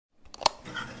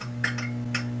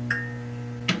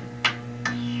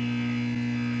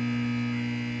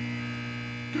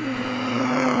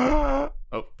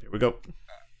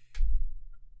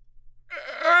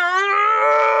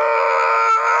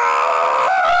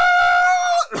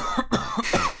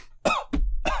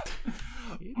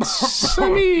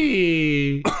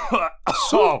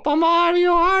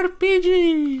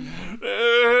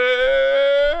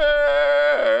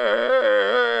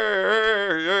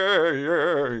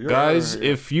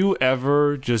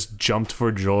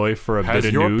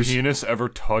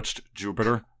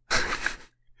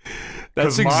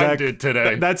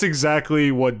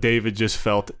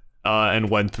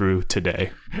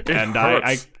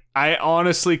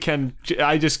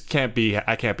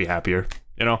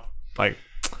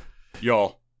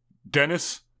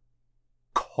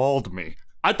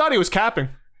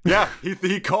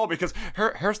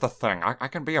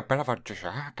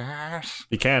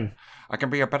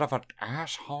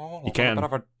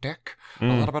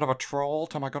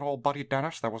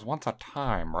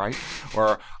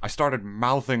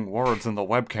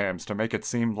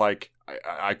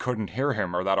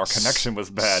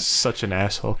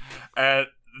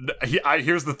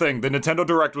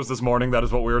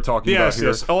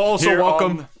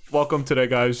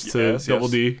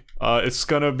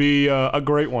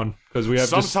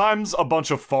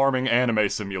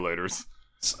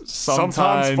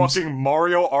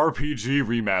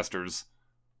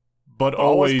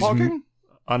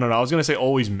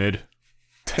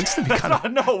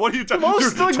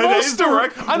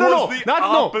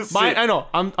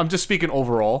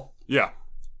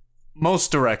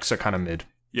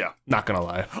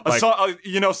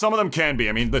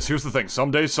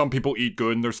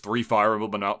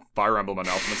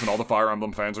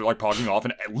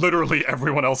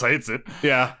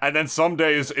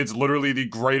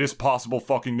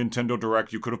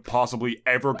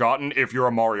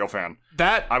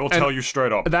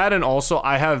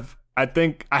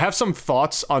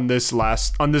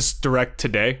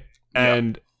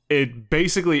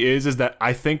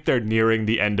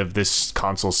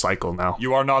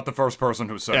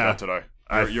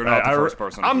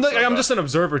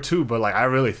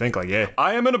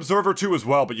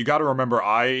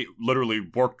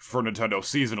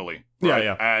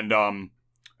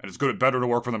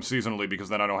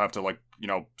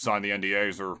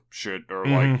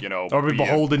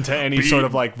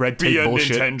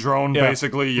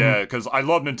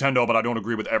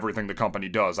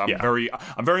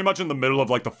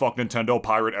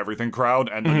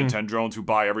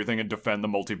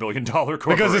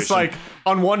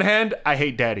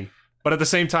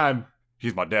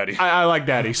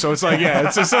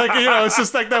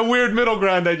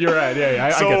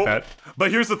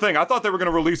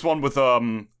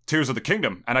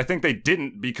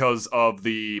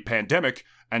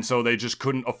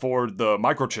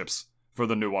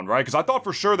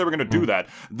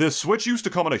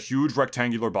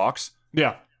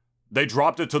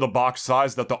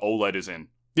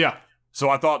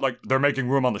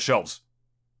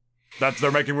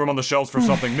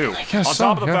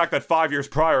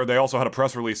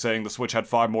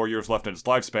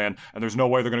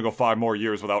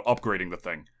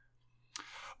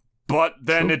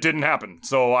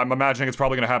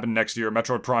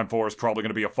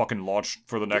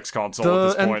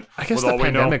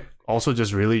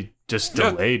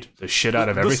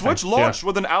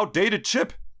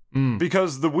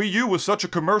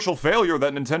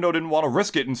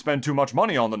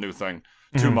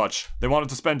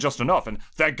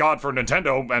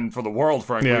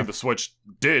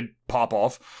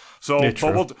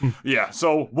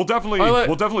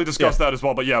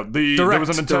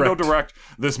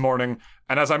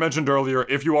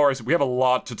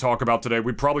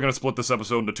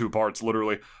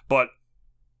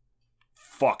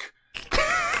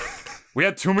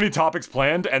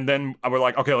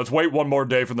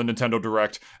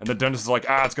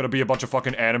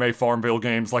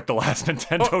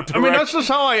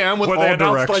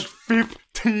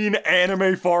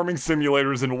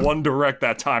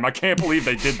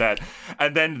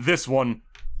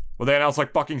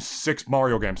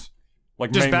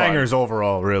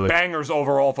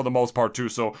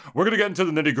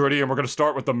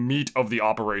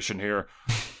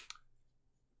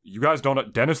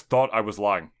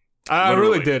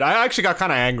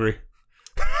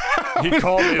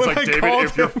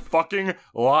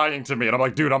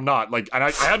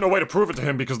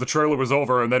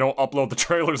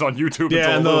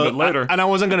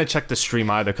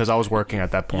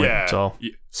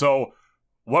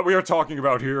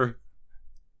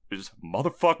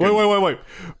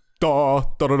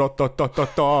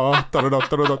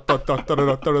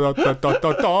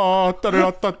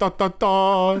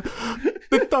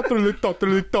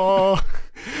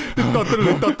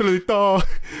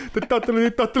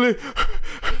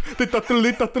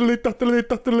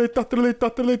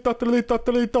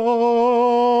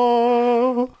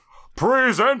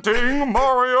Presenting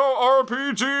Mario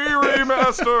RPG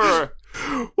Remaster.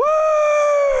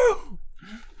 Woo!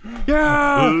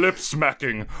 Yeah! Lip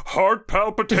smacking, heart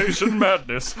palpitation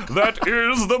madness. That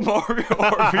is the Mario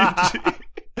RPG.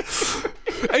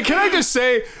 And can I just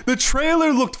say, the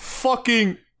trailer looked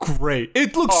fucking great.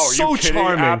 It looked so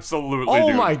charming. Absolutely. Oh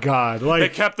dude. my god! Like they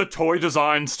kept the toy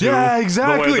designs too. Yeah,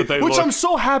 exactly. The way that they Which look. I'm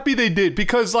so happy they did,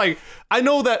 because like I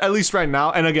know that at least right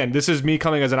now, and again, this is me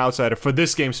coming as an outsider for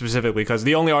this game specifically, because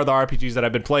the only other RPGs that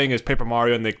I've been playing is Paper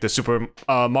Mario and the Super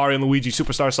Mario and Luigi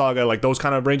Superstar Saga, like those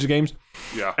kind of range of games.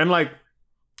 Yeah. And like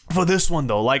for this one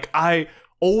though, like I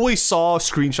always saw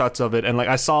screenshots of it, and like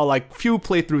I saw like few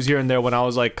playthroughs here and there when I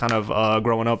was like kind of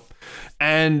growing up,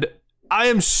 and I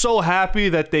am so happy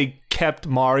that they kept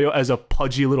Mario as a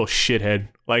pudgy little shithead.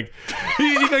 Like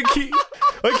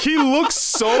he looks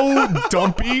so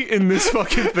dumpy in this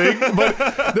fucking thing, but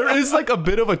there is like a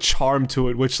bit of a charm to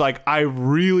it, which like I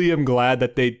really am glad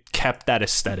that they kept that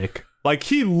aesthetic. Like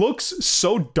he looks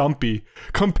so dumpy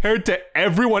compared to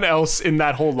everyone else in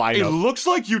that whole lineup. It looks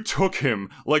like you took him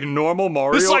like normal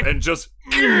Mario like, and just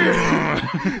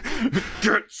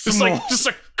just like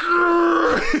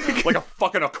like a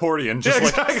fucking accordion. Just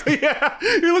exactly. Yeah,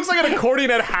 he looks like an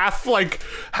accordion at half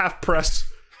press.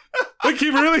 Like he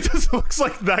really just looks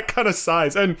like that kind of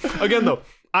size. And again, though,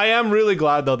 I am really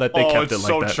glad though that they kept it like that. It's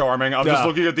so charming. I'm just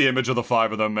looking at the image of the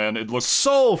 5 of them, man. It looks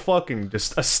so fucking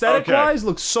just aesthetic-wise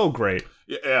looks so great.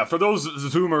 Yeah, for those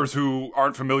Zoomers who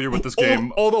aren't familiar with this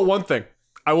game. Although one thing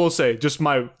I will say, just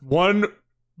my one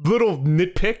little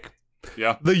nitpick.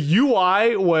 Yeah. The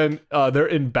UI when they're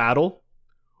in battle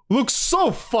looks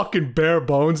so fucking bare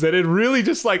bones that it really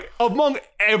just like among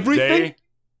everything. They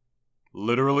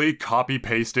literally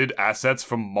copy-pasted assets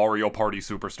from Mario Party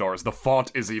Superstars. The font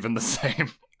is even the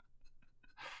same.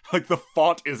 Like, the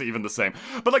font is even the same.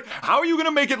 But, like, how are you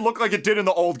gonna make it look like it did in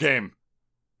the old game?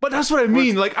 But that's what I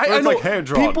mean. Like, I know like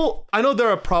hand-drawn. people. I know there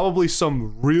are probably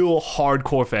some real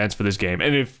hardcore fans for this game,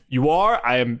 and if you are,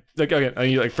 I am like again, I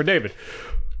mean, like for David.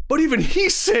 But even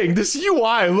he's saying this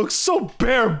UI looks so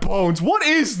bare bones. What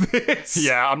is this?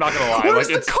 Yeah, I'm not gonna lie. Where's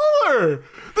the color?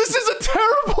 This is a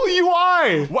terrible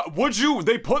UI. What would you?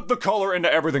 They put the color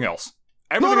into everything else.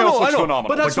 Everything else looks phenomenal.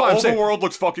 But that's like, what I'm saying. The world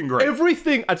looks fucking great.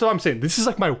 Everything. That's what I'm saying. This is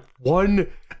like my one.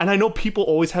 And I know people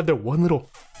always have their one little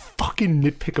fucking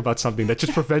nitpick about something that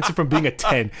just prevents it from being a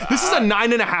 10. This is a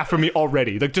 9.5 for me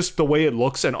already. Like just the way it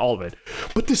looks and all of it.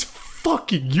 But this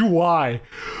fucking UI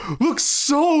looks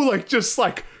so like just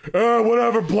like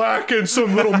whatever, black and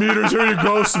some little meters. Here you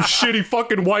go, some shitty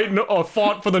fucking white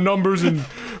font for the numbers and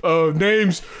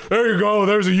names. There you go.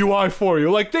 There's a UI for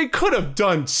you. Like they could have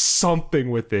done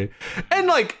something with it. And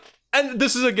like, and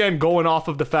this is again going off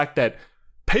of the fact that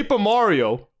Paper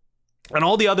Mario and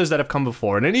all the others that have come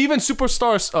before, and even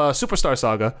Superstar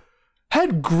Saga,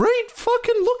 had great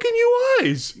fucking looking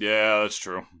UIs. Yeah, that's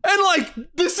true. And like,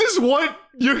 this is what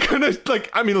you're gonna like.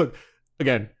 I mean, look,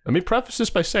 again, let me preface this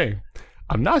by saying,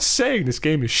 I'm not saying this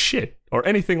game is shit or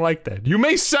anything like that. You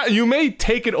may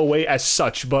take it away as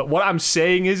such, but what I'm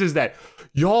saying is that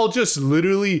y'all just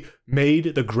literally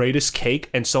made the greatest cake,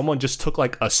 and someone just took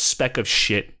like a speck of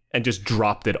shit and just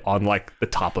dropped it on like the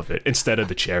top of it instead of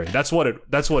the cherry. That's what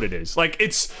it is. Like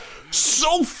it's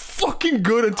so fucking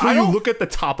good until you look at the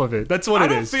top of it. That's what it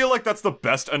is. I don't feel like that's the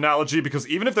best analogy, because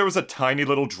even if there was a tiny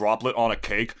little droplet on a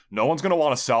cake, no one's gonna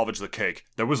want to salvage the cake.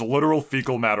 There was literal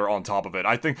fecal matter on top of it.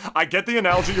 I get the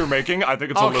analogy you're making. I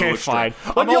think it's a little extreme. Fine.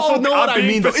 But y'all know what I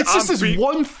mean, though. It's just this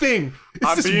one thing.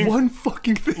 It's this one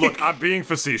fucking thing. Look, I'm being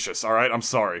facetious, all right? I'm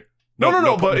sorry.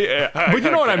 No, but you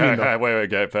know what I mean, though. Wait,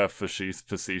 get facetious.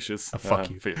 Fuck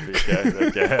you.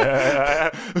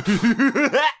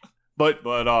 But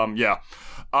yeah.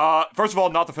 First of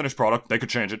all, not the finished product. They could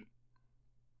change it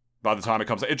by the time it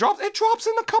comes. It drops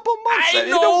in a couple months. I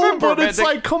know, November, but it's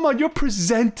like, come on, you're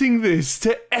presenting this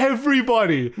to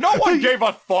everybody. No one gave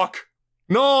a fuck.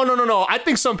 No. I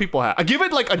think some people have. I give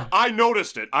it like a. I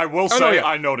noticed it. I will say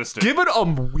I noticed it. Give it a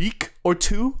week or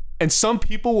two, and some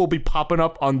people will be popping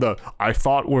up on the "I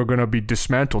thought we're gonna be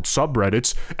dismantled"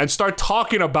 subreddits and start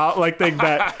talking about like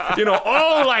that, you know,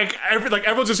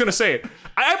 everyone's just gonna say it.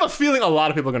 I have a feeling a lot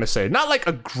of people are gonna say it. Not like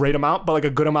a great amount, but like a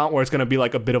good amount where it's gonna be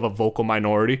like a bit of a vocal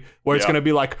minority, where it's gonna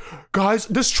be like, guys,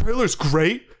 this trailer's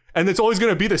great. And it's always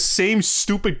gonna be the same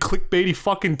stupid clickbaity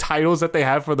fucking titles that they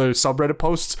have for their subreddit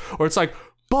posts, or it's like,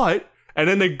 but, and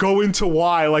then they go into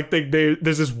why, like they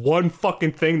there's this one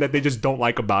fucking thing that they just don't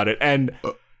like about it. And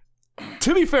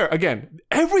to be fair, again,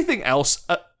 everything else,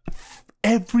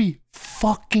 every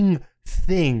fucking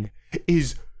thing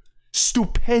is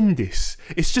stupendous.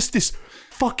 It's just this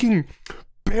fucking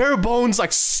bare bones,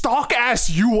 like stock ass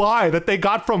UI that they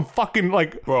got from fucking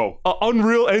like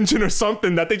Unreal Engine or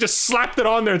something that they just slapped it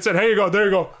on there and said, "Here you go, there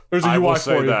you go. There's a UI for you." I will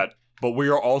say that, but we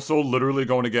are also literally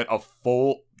going to get a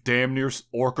full, damn near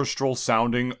orchestral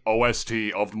sounding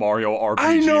OST of Mario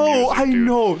RPG. I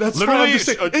know. That's literally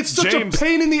it's such a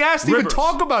pain in the ass to even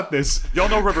talk about this. Y'all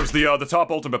know Rivers, the top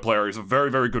Ultimate player. He's a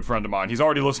very, very good friend of mine. He's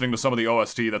already listening to some of the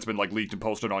OST that's been like leaked and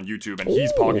posted on YouTube, and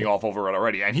he's pogging off over it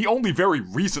already. And he only very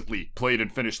recently played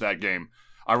and finished that game,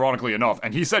 ironically enough,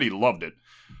 and he said he loved it.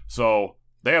 So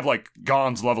they have like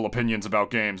Gons level opinions about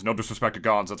games. No disrespect to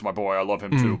Gons, that's my boy. I love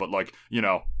him too, but like, you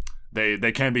know,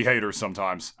 They can be haters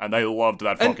sometimes, and they loved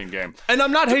that fucking game. And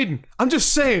I'm not hating. I'm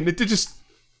just saying that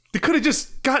they could have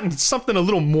just gotten something a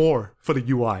little more for the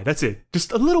UI. That's it.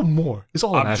 Just a little more is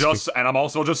all I'm asking. And I'm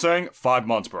also just saying 5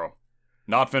 months, bro.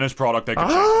 Not finished product. They can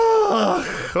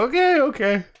change.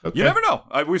 Okay. You never know.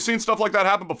 We've seen stuff like that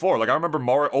happen before. Like I remember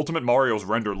Ultimate Mario's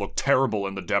render looked terrible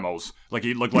in the demos. Like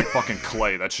he looked like fucking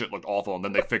clay. That shit looked awful, and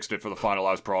then they fixed it for the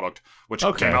finalized product, which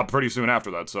came out pretty soon after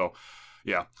that. So.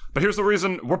 Yeah, but here's the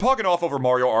reason we're pogging off over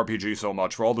Mario RPG so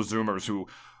much for all the Zoomers who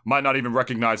might not even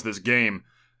recognize this game.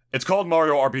 It's called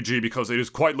Mario RPG because it is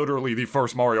quite literally the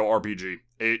first Mario RPG.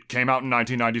 It came out in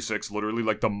 1996, literally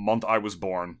like the month I was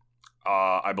born,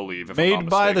 I believe. If I'm not mistaken. Made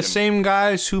by the same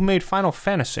guys who made Final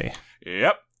Fantasy.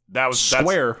 Yep, that's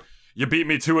Square. You beat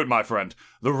me to it, my friend.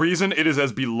 The reason it is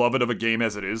as beloved of a game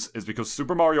as it is because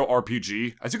Super Mario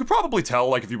RPG, as you could probably tell,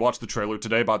 like if you watched the trailer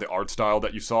today by the art style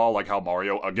that you saw, like how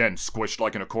Mario, again, squished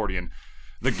like an accordion,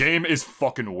 the game is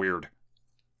fucking weird.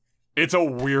 It's a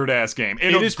weird-ass game.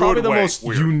 It is probably the most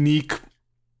unique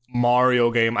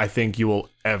Mario game I think you will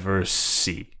ever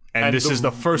see. And this is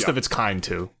the first of its kind,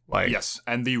 too. Yes,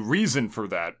 and the reason for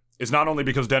that is not only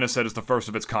because Dennis said it's the first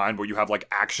of its kind, where you have like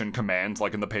action commands,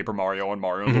 like in the Paper Mario and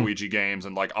Mario and Luigi games,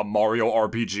 and like a Mario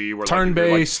RPG where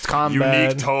turn-based combat,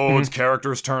 unique toads,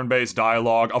 characters, turn-based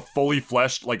dialogue, a fully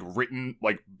fleshed, like written,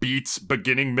 like beats,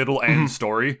 beginning, middle, end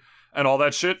story, and all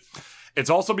that shit. It's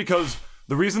also because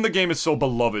the reason the game is so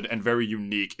beloved and very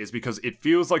unique is because it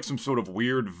feels like some sort of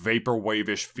weird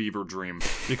vaporwave-ish fever dream.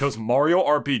 Because Mario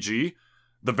RPG,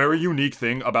 the very unique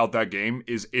thing about that game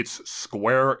is it's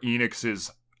Square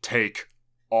Enix's take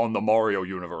on the Mario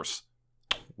universe,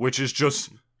 which is just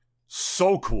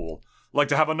so cool. Like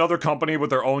to have another company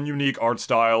with their own unique art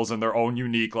styles and their own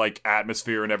unique like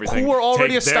atmosphere and everything. Who are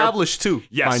already established too,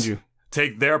 mind you.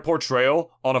 Take their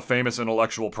portrayal on a famous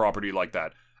intellectual property like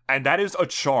that. And that is a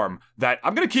charm that,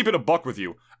 I'm gonna keep it a buck with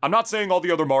you. I'm not saying all the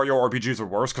other Mario RPGs are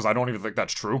worse, because I don't even think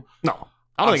that's true. No,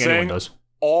 I don't think anyone does.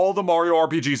 All the Mario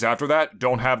RPGs after that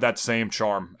don't have that same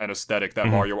charm and aesthetic that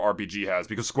Mario RPG has,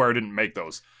 because Square didn't make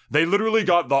those. They literally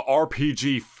got the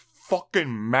RPG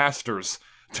fucking masters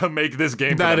to make this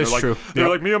game. That is true. They're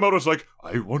like, Miyamoto's like,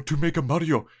 I want to make a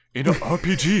Mario in an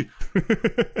RPG.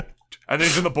 And then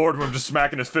he's in the boardroom just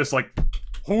smacking his fist like,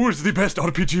 who is the best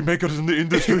RPG makers in the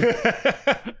industry?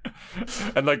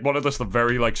 And like one of the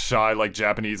very like shy like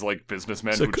Japanese like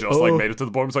businessmen who just like made it to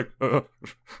the boardroom is like,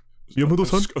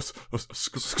 Yamato-san?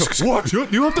 What?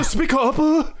 You have to speak up.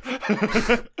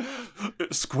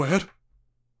 Squared?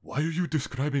 Why are you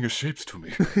describing a shapes to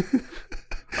me?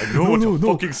 I know what a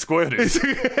fucking square is.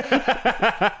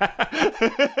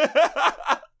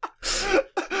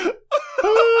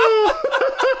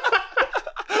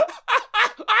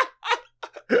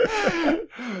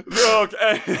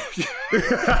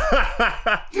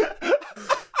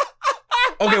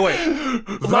 Okay, wait.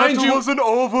 That was an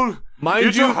oval.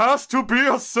 It has to be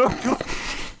a circle.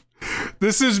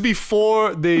 This is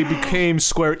before they became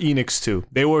Square Enix 2.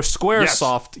 They were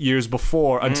Squaresoft years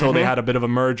before until they had a bit of a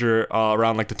merger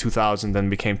around like the 2000s and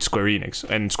became Square Enix.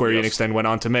 And Square Enix then went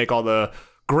on to make all the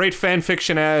great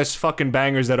fanfiction ass fucking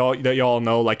bangers that y'all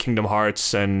know, like Kingdom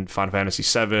Hearts and Final Fantasy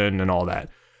VII and all that.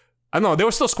 I don't know, they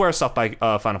were still Squaresoft by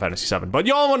Final Fantasy VII, but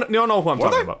y'all know who I'm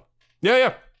talking about.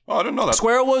 Yeah. Oh, I didn't know that.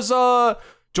 Square was a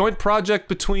joint project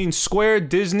between Square,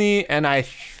 Disney, and I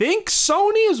think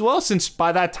Sony as well, since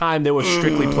by that time they were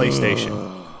strictly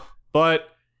PlayStation. But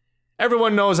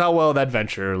everyone knows how well that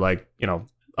venture,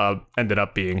 ended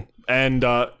up being. And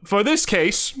for this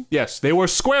case, yes, they were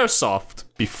Squaresoft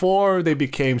before they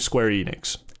became Square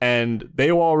Enix. And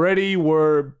they already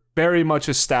were very much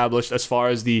established as far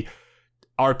as the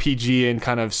RPG and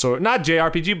kind of not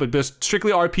JRPG, but just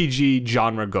strictly RPG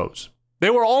genre goes. They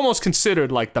were almost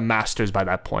considered like the masters by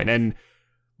that point. And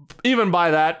even by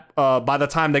the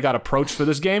time they got approached for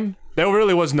this game, there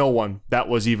really was no one that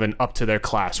was even up to their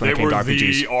class when it came to RPGs.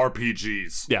 They were the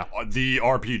RPGs. Yeah. The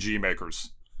RPG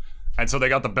makers. And so they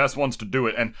got the best ones to do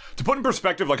it. And to put in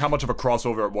perspective, like, how much of a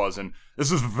crossover it was, and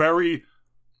this is very...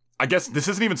 I guess this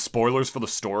isn't even spoilers for the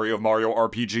story of Mario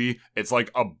RPG. It's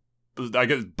like a, I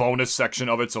guess, bonus section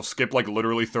of it, so skip like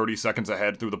literally 30 seconds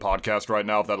ahead through the podcast right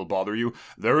now if that'll bother you.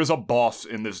 There is a boss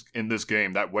in this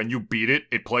game that when you beat it,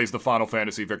 it plays the Final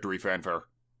Fantasy victory fanfare.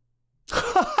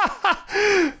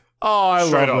 Oh, I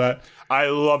Straight love that. I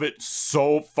love it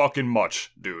so fucking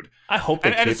much, dude. I hope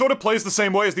and it sort of plays the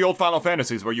same way as the old Final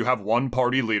Fantasies, where you have one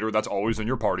party leader that's always in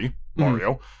your party,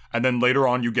 Mario, and then later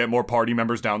on you get more party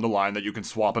members down the line that you can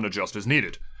swap and adjust as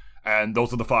needed. And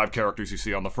those are the 5 characters you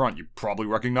see on the front. You probably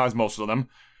recognize most of them,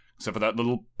 except for that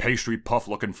little pastry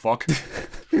puff-looking fuck.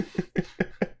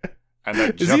 And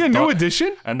that Is he a new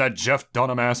addition? And that Jeff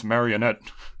Dunham-ass marionette.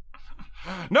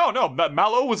 No,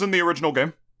 Mallow was in the original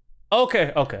game.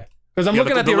 Okay. Because I'm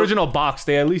looking at the original box.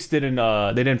 They at least didn't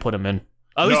put him in.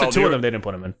 At least the 2 of them, they didn't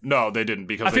put him in. No, they didn't,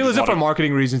 because I feel as if for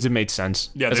marketing reasons it made sense.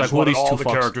 Yeah, they just wanted all the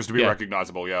characters to be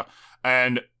recognizable, yeah.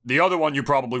 And the other one you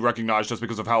probably recognize just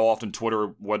because of how often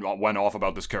Twitter went off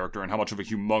about this character and how much of a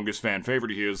humongous fan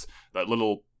favorite he is. That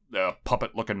little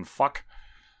puppet-looking fuck.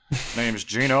 Name's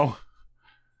Gino.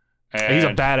 And he's a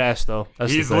badass, though.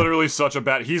 He's literally such a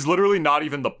bad... He's literally not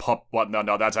even the pup... Well,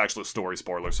 no, that's actually a story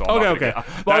spoiler, so I'm okay.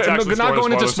 That's actually not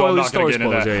going into spoilers, story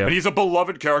spoilers, yeah. But he's a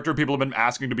beloved character. People have been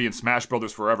asking to be in Smash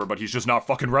Brothers forever, but he's just not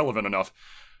fucking relevant enough.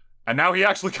 And now he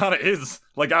actually kind of is,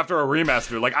 like, after a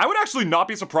remaster. Like, I would actually not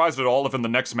be surprised at all if in the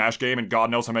next Smash game, and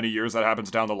God knows how many years that happens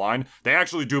down the line, they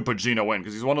actually do put Gino in,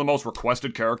 because he's one of the most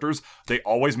requested characters. They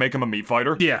always make him a meat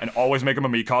fighter, and always make him a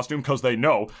meat costume, because they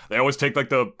know. They always take, like,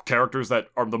 the characters that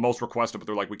are the most requested, but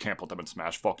they're like, we can't put them in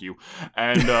Smash, fuck you.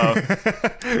 And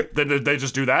then they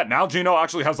just do that. Now Gino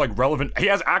actually has, like, relevant... He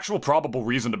has actual probable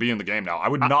reason to be in the game now. I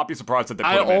would not be surprised that they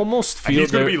put him in. I almost feel and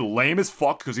he's going to be lame as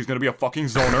fuck, because he's going to be a fucking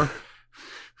zoner.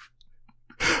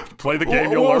 Play the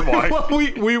game, you'll learn why. Well,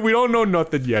 we don't know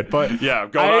nothing yet, but yeah,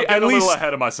 I'm getting a little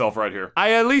ahead of myself right here.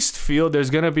 I at least feel there's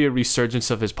gonna be a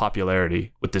resurgence of his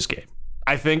popularity with this game.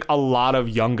 I think a lot of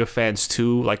younger fans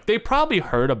too, like they probably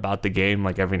heard about the game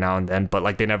like every now and then, but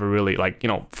like they never really like, you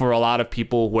know, for a lot of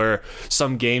people where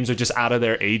some games are just out of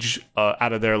their age,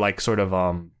 out of their like sort of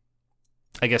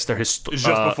I guess they're it's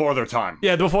just before their time.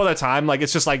 Yeah, before their time. Like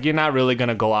it's just like you're not really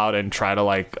gonna go out and try to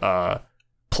like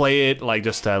play it like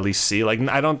just to at least see. Like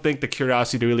I don't think the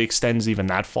curiosity really extends even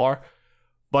that far,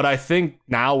 but I think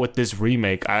now with this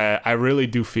remake I really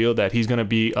do feel that he's gonna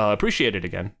be appreciated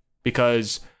again,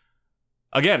 because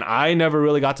again I never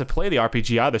really got to play the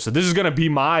RPG either, so this is gonna be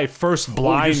my first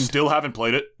blind... You still haven't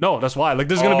played it? No, that's why. Like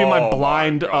this is gonna be my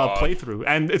blind playthrough,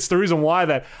 and it's the reason why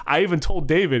that I even told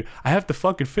David I have to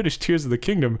fucking finish Tears of the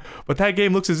Kingdom, but that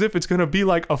game looks as if it's gonna be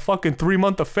like a fucking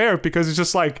 3-month affair, because it's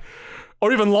just like,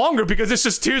 or even longer, because it's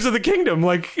just Tears of the Kingdom.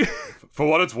 Like, for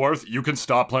what it's worth, you can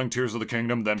stop playing Tears of the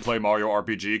Kingdom, then play Mario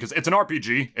RPG, because it's an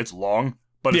RPG. It's long,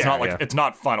 but it's not like it's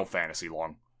not Final Fantasy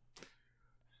long.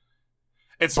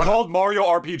 It's called Mario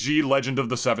RPG Legend of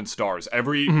the Seven Stars.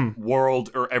 Every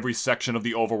world or every section of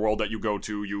the overworld that you go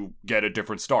to, you get a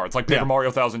different star. It's like Paper Mario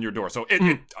 1000 Year Door. So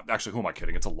it actually, who am I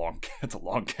kidding? It's a long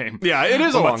game. Yeah, it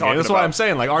is a long game. That's what I'm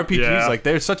saying. Like RPGs, like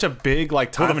there's such a big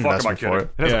like time investment for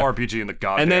it. It has RPG in the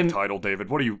goddamn title, David.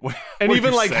 What are you? And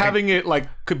even like saying? Having it like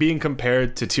being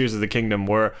compared to Tears of the Kingdom,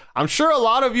 where I'm sure a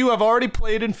lot of you have already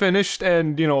played and finished,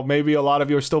 and you know maybe a lot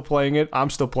of you are still playing it. I'm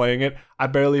still playing it. I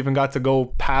barely even got to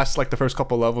go past like the first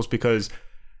couple levels because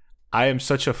I am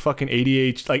such a fucking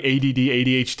ADD,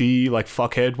 ADHD like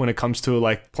fuckhead when it comes to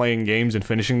like playing games and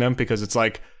finishing them, because it's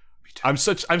like I'm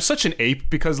such an ape,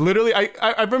 because literally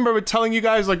I remember telling you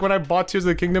guys like when I bought Tears of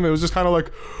the Kingdom, it was just kind of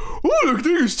like, oh look,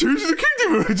 there's Tears of the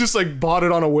Kingdom. I just like bought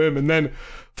it on a whim, and then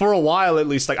for a while at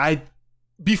least, like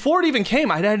before it even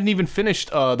came, I hadn't even finished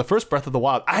the first Breath of the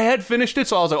Wild. I had finished it,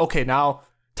 so I was like, okay, now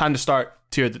time to start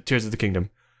Tears of the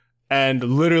Kingdom. And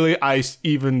literally, I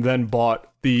even then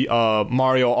bought the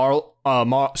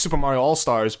Super Mario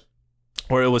All-Stars,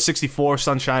 where it was 64,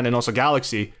 Sunshine, and also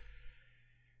Galaxy.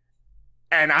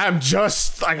 And I'm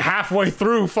just like halfway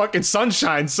through fucking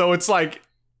Sunshine, so it's like,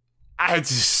 it's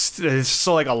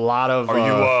so like a lot of.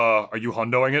 Are you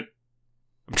hundoing it?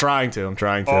 I'm trying to.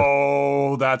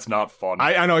 Oh, that's not fun.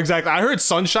 I know exactly. I heard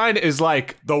Sunshine is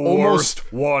like the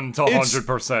worst one to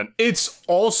 100%. It's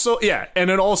also, yeah, and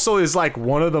it also is like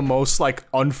one of the most like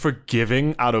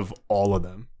unforgiving out of all of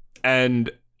them. And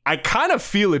I kind of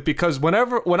feel it because when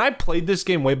I played this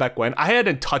game way back when, I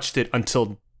hadn't touched it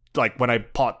until like when I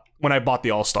bought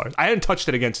the All-Stars. I hadn't touched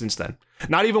it again since then.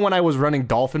 Not even when I was running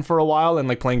Dolphin for a while and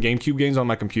like playing GameCube games on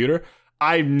my computer.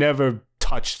 I never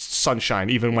touched Sunshine,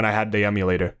 even when I had the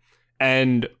emulator.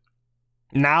 And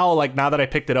now that I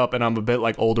picked it up and I'm a bit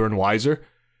like older and wiser,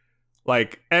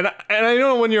 like, and I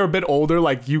know when you're a bit older,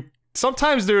 like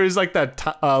sometimes there is like that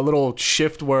little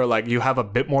shift where like you have a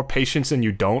bit more patience and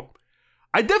you don't.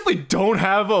 I definitely don't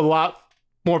have a lot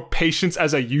more patience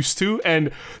as I used to,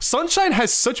 and Sunshine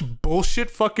has such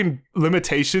bullshit fucking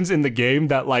limitations in the game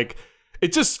that like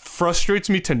it just frustrates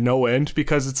me to no end,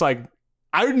 because it's like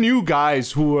I knew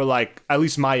guys who were like at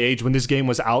least my age when this game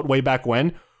was out way back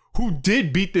when who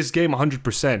did beat this game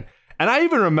 100%. And I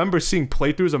even remember seeing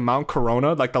playthroughs of Mount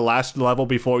Corona, like the last level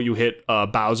before you hit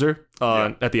Bowser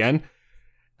at the end.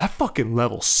 That fucking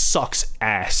level sucks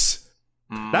ass.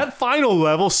 That final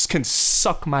level can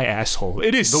suck my asshole.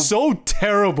 It is so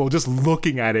terrible just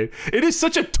looking at it. It is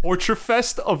such a torture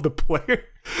fest of the player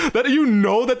that you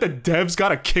know that the devs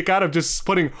got a kick out of just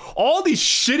putting all these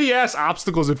shitty ass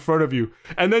obstacles in front of you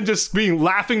and then just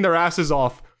laughing their asses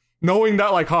off, knowing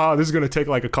that like, this is gonna take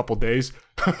like a couple days.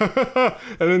 And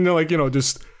then they're like,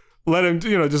 just let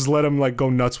him like go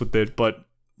nuts with it. But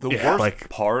the worst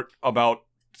part about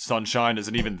Sunshine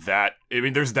isn't even that. I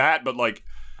mean, there's that, but like,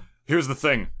 here's the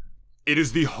thing. It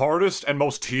is the hardest and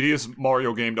most tedious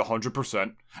Mario game to 100%.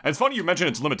 And it's funny you mention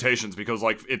its limitations, because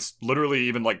like it's literally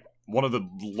even like one of the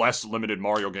less limited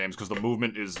Mario games, because the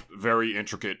movement is very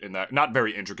intricate in that. Not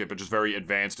very intricate, but just very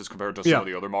advanced as compared to some of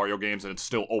the other Mario games, and it's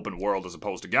still open world as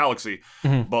opposed to Galaxy.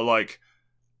 But like,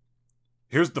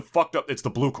 here's the fucked up, it's the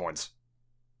blue coins.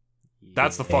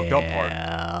 That's the fucked up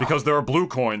part. Because there are blue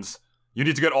coins. You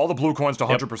need to get all the blue coins to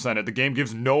 100%. Yep. The game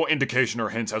gives no indication or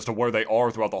hints as to where they are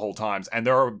throughout the whole times. And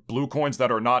there are blue coins that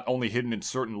are not only hidden in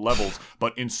certain levels,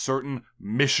 but in certain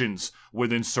missions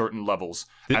within certain levels.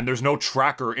 And there's no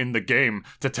tracker in the game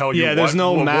to tell you there's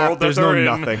no map, there's no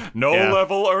nothing. No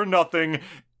level or nothing.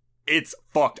 It's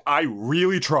fucked. I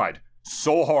really tried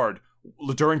so hard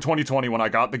during 2020 when I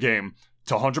got the game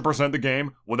to 100% the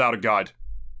game without a guide.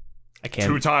 I can't.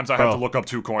 2 times I had to look up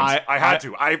 2 coins. I had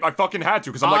to. I fucking had to,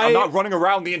 because I'm not running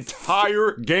around the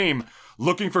entire game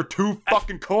looking for 2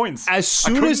 fucking coins. I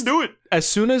couldn't do it. As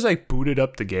soon as I booted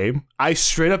up the game, I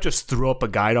straight up just threw up a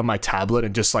guide on my tablet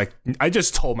and just like, I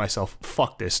just told myself,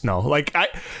 fuck this, no. Like,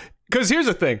 because here's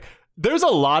the thing. There's a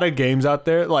lot of games out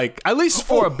there, like, at least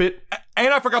for a bit.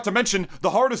 And I forgot to mention,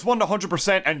 the hardest one to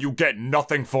 100%, and you get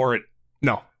nothing for it.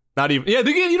 No, not even. Yeah,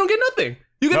 you don't get nothing.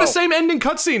 You get the same ending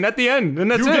cutscene at the end,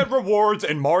 and that's it. You get rewards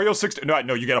in Mario 60.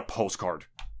 No, you get a postcard.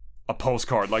 A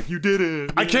postcard, like, you did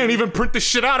it. I can't even print this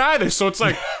shit out either, so it's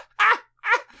like...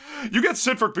 You get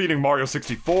shit for beating Mario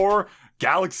 64,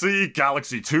 Galaxy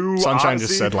 2, Sunshine Odyssey.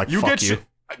 just said, like, fuck you.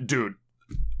 Dude,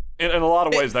 in a lot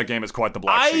of ways, that game is quite the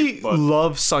black sheep. I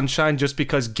love Sunshine just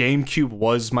because GameCube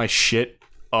was my shit.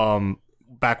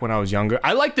 Back when I was younger,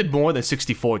 I liked it more than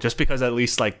 64, just because at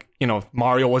least like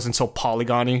Mario wasn't so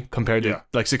polygony compared to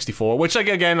like 64. Which like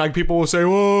again, like people will say,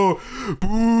 "Whoa,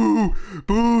 boo,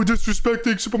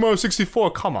 disrespecting Super Mario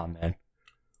 64." Come on, man.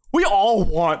 We all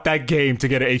want that game to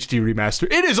get an HD remaster.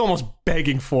 It is almost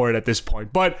begging for it at this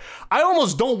point, but I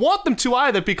almost don't want them to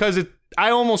either, because I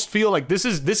almost feel like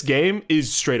this game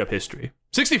is straight up history.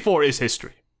 64 is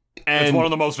history. And it's one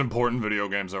of the most important video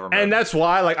games ever made. And that's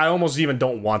why, like, I almost even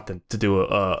don't want them to do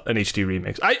an HD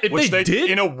remix. If they did,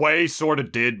 in a way, sort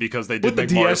of did, because they did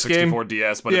make Mario 64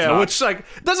 DS, but it's not. Which, like,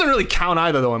 doesn't really count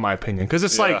either, though, in my opinion. Because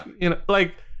it's like,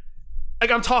 like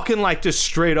I'm talking, like, just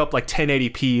straight up, like,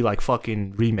 1080p, like,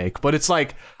 fucking remake. But it's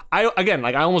like, I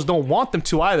almost don't want them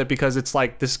to either, because it's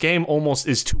like, this game almost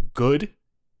is too good.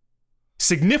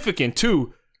 Significant,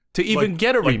 too. To even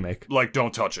get a remake, like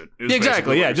don't touch it.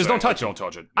 Exactly, yeah. Just don't touch it. Don't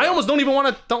touch it. I almost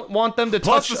don't want them to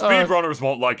touch. Plus, the speedrunners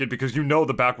won't like it, because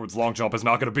the backwards long jump is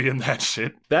not going to be in that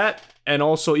shit. That, and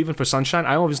also even for Sunshine,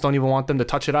 I almost don't even want them to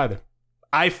touch it either.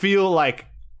 I feel like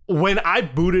when I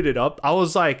booted it up, I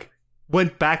was like,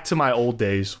 went back to my old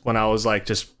days when I was like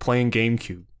just playing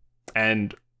GameCube,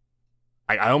 and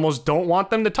I almost don't want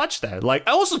them to touch that. Like,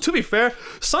 also, to be fair,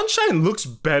 Sunshine looks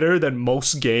better than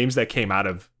most games that came out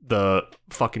of the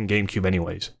fucking GameCube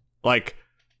anyways. Like,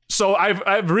 so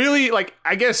I've really, like,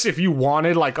 I guess if you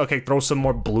wanted, like, okay, throw some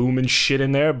more bloom and shit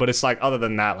in there, but it's like, other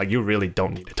than that, like, you really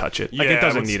don't need to touch it. Like, it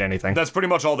doesn't need anything. That's pretty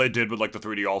much all they did with, like, the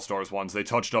 3D All-Stars ones. They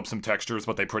touched up some textures,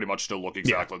 but they pretty much still look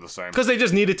exactly the same. Because they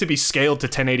just needed to be scaled to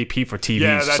 1080p for TVs.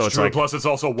 Yeah, that's so it's true. like, plus, it's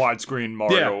also widescreen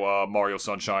Mario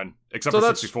Sunshine, except for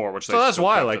 64, which they that's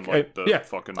why, like,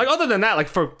 fucking... Like, other than that, like,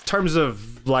 for terms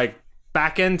of, like,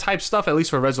 back-end type stuff, at least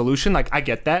for resolution, like, I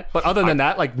get that. But other than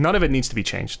that, like, none of it needs to be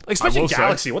changed. Like, especially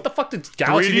Galaxy. What the fuck did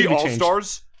Galaxy need to be changed? 3D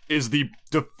All-Stars is the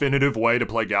definitive way to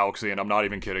play Galaxy, and I'm not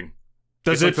even kidding.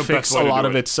 Does it fix a lot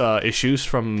of its issues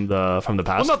from the past?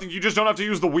 Well, nothing. You just don't have to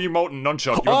use the Wiimote and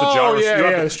nunchuck. You have the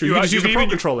gyroscope. That's true. You just use the Pro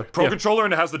Controller. Pro Controller,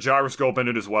 and it has the gyroscope in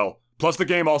it as well. Plus, the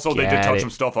game also, they did touch some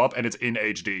stuff up, and it's in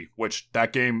HD, which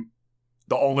that game,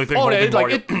 the only thing holding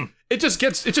Mario... it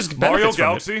just Mario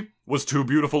Galaxy was too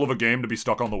beautiful of a game to be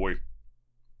stuck on the Wii.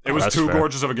 It was too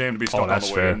gorgeous of a game to be stuck on the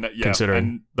Wii. Fair.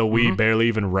 Considering the Wii barely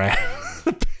even ran.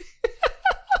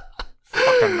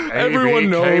 Everyone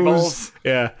knows. Cables.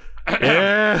 Yeah.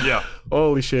 Yeah.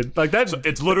 Holy shit. Like that. So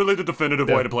it's literally the definitive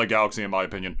way to play Galaxy, in my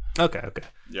opinion. Okay.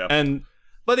 Yeah.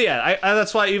 But yeah, I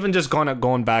that's why even just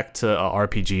going back to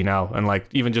RPG now, and like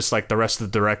even just like the rest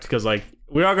of the direct, because like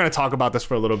we are going to talk about this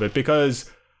for a little bit, because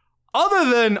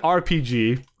other than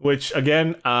RPG, which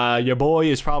again, your boy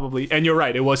is probably, and you're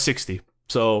right, it was 60.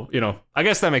 So, you know, I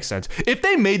guess that makes sense. If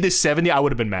they made this 70, I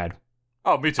would have been mad.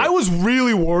 Oh, me too. I was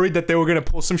really worried that they were going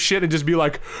to pull some shit and just be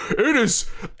like, it is...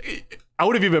 I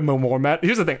would have even been more mad.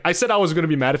 Here's the thing. I said I was going to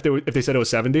be mad if they said it was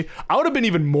 70. I would have been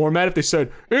even more mad if they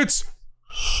said, it's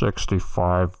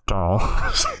 $65.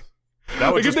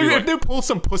 That would like if they pull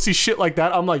some pussy shit like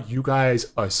that, I'm like, you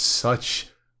guys are such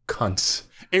cunts.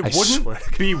 It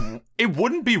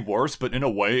wouldn't be worse, but in a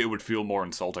way, it would feel more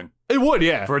insulting. It would,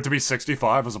 yeah. For it to be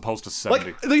 65 as opposed to 70.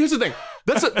 Like, here's the thing.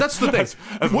 That's the thing.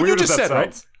 as what you just said, sounds.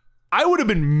 Right? I would have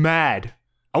been mad.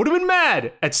 I would have been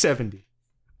mad at 70.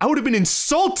 I would have been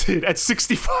insulted at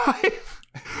 65.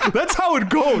 That's how it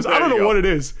goes. I don't know what it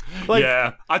is. Like,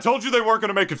 yeah, I told you they weren't going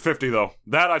to make it 50 though.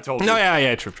 That I told you. No,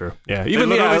 yeah, true. Yeah, even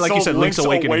like you said, Link's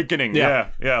Awakening.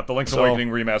 Yeah, the Link's Awakening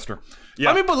remaster.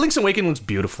 Yeah, I mean, but Link's Awakening looks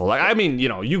beautiful. Like, I mean, you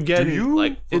know, you get it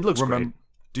looks great.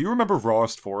 Do you remember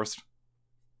Rawest Forest?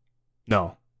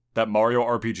 No. That Mario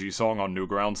RPG song on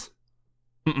Newgrounds?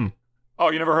 Mm-mm.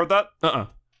 Oh, you never heard that? Uh-uh.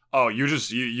 Oh,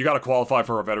 you got to qualify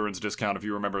for a veterans discount if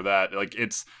you remember that. Like,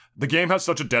 the game has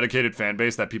such a dedicated fan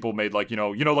base that people made, like, you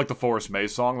know like the Forest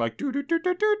Maze song, like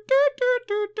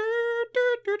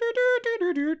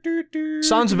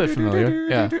sounds a bit familiar.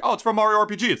 Yeah. Oh, it's from Mario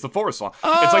RPG. It's the Forest song.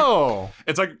 Oh.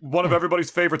 It's like one of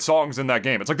everybody's favorite songs in that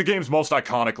game. It's like the game's most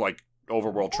iconic, like,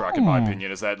 overworld track, in my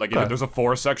opinion, is that like there's a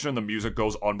forest section, the music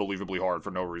goes unbelievably hard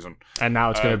for no reason. And now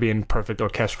it's going to be in perfect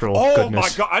orchestral goodness.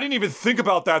 goodness. My god, I didn't even think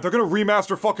about that. They're going to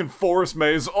remaster fucking Forest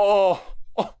Maze.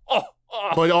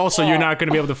 But also, you're not going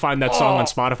to be able to find that song on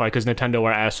Spotify because Nintendo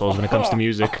are assholes when it comes to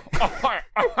music.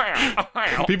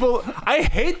 I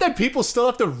hate that people still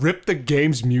have to rip the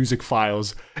game's music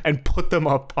files and put them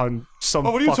up on some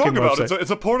fucking website. What are you talking about?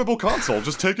 It's a portable console.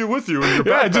 Just take it with you in your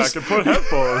backpack and put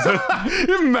headphones.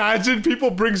 Imagine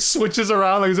people bring switches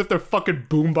around like as if they're fucking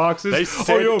boomboxes. They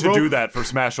said to do that for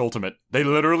Smash Ultimate. They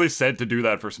literally said to do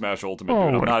that for Smash Ultimate,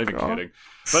 dude. I'm not even kidding.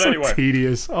 But anyway,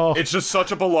 tedious. It's just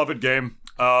such a beloved game.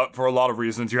 For a lot of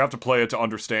reasons. You have to play it to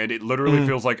understand. It literally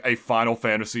feels like a Final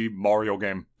Fantasy Mario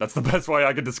game. That's the best way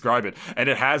I could describe it. And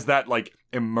it has that, like,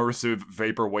 immersive,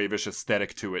 vaporwave-ish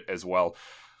aesthetic to it as well.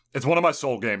 It's one of my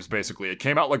soul games, basically. It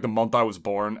came out, like, the month I was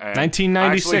born. And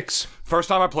 1996. First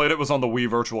time I played it was on the Wii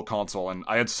Virtual Console, and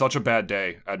I had such a bad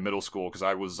day at middle school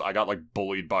because I got, like,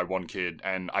 bullied by one kid,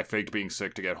 and I faked being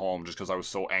sick to get home just because I was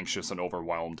so anxious and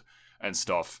overwhelmed and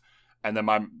stuff. And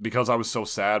then because I was so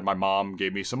sad, my mom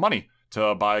gave me some money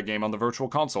to buy a game on the Virtual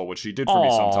Console, which she did for me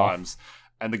sometimes.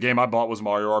 And the game I bought was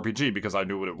Mario RPG because I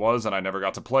knew what it was and I never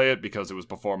got to play it because it was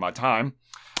before my time.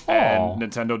 And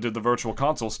Nintendo did the Virtual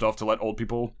Console stuff to let old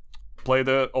people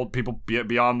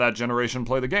beyond that generation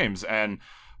play the games, and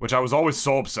which I was always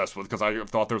so obsessed with because I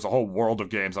thought there was a whole world of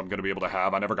games I'm going to be able to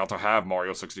have. I never got to have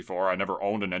Mario 64. I never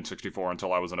owned an N64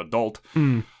 until I was an adult.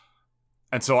 And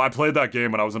so I played that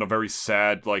game when I was in a very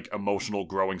sad, like, emotional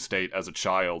growing state as a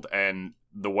child, and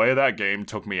the way that game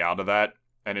took me out of that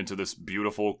and into this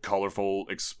beautiful, colorful,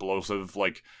 explosive,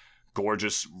 like,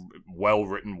 gorgeous,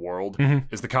 well-written world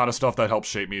is the kind of stuff that helps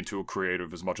shape me into a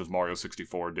creative as much as Mario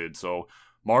 64 did. So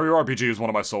Mario RPG is one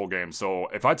of my soul games. So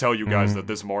if I tell you guys that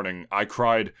this morning I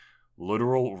cried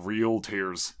literal, real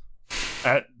tears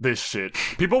at this shit,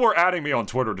 people were adding me on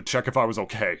Twitter to check if I was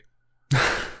okay.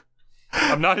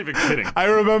 I'm not even kidding. I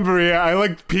remember, I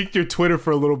like peeked your Twitter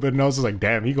for a little bit and I was just like,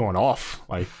 damn, he going off.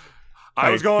 Like, I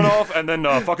was going off, and then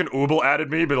fucking Ooble added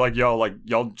me, but like, yo, like,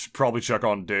 y'all should probably check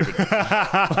on David.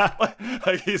 Like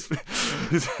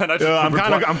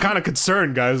I'm kind of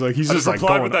concerned, guys. Like, he's just like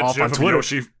going off on Twitter.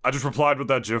 I just replied with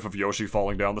that gif of Yoshi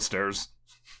falling down the stairs,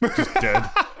 just dead.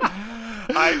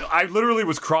 I literally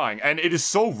was crying, and it is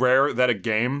so rare that a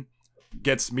game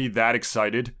gets me that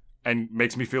excited and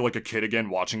makes me feel like a kid again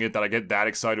watching it, that I get that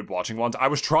excited watching ones. I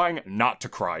was trying not to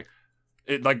cry.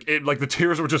 It like the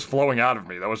tears were just flowing out of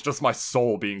me. That was just my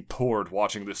soul being poured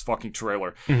watching this fucking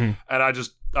trailer. And I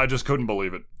just couldn't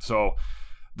believe it. So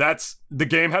the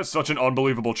game has such an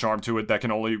unbelievable charm to it that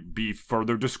can only be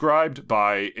further described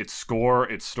by its score,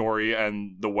 its story,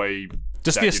 and the way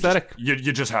just the aesthetic. You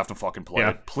just have to fucking play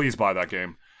it. Please buy that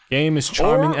game. Game is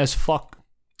charming as fuck.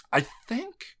 I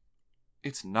think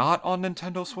it's not on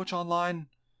Nintendo Switch Online.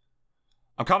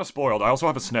 I'm kind of spoiled. I also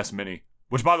have a SNES Mini.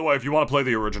 Which, by the way, if you want to play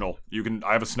the original,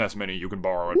 I have a SNES Mini. You can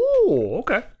borrow it. Ooh,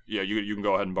 okay. Yeah, you can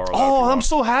go ahead and borrow that. Oh, I'm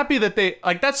so happy that they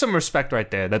that's some respect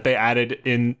right there that they added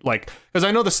in because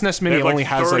I know the SNES Mini only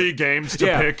has 30 games to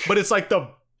pick, but it's like the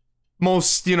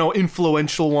most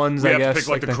influential ones. We I have guess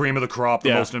to pick the cream of the crop,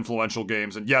 the most influential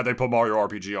games, and they put Mario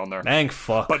RPG on there. Thank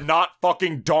fuck, but not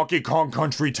fucking Donkey Kong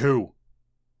Country 2.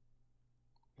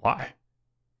 Why?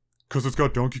 Because it's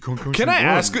got Donkey Kong Country. Can I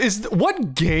ask?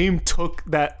 What game took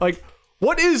that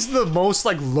What is the most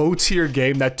low tier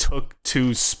game that took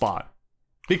 2's spot?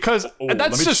 Because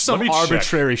that's just some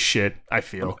arbitrary shit, I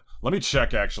feel. Let me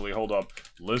check actually. Hold up.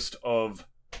 List of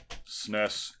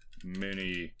SNES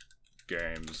Mini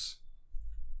games.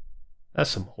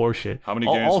 That's some horseshit. How many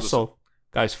games? Also,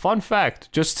 guys, fun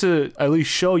fact, just to at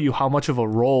least show you how much of a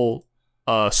role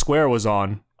Square was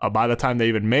on by the time they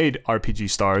even made RPG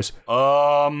Stars.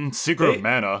 Secret of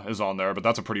Mana is on there, but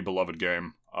that's a pretty beloved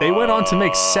game. They went on to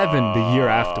make 7 the year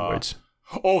afterwards.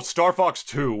 Oh, Star Fox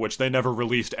 2, which they never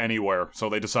released anywhere, so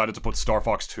they decided to put Star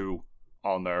Fox 2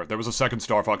 on there. There was a second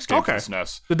Star Fox game for the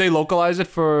SNES. Did they localize it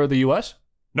for the US?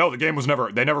 No, the game was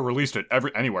they never released it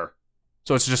anywhere.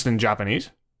 So it's just in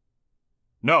Japanese?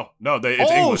 No,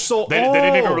 it's English. They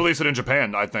didn't even release it in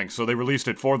Japan, I think, so they released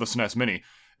it for the SNES Mini.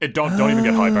 Don't even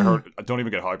get hype. Don't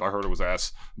even get hype. I heard it was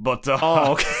ass. But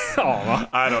okay.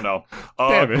 I don't know.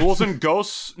 Ghouls and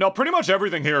Ghosts. No, pretty much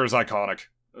everything here is iconic.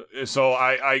 So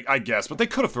I guess, but they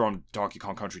could have thrown Donkey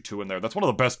Kong Country 2 in there. That's one of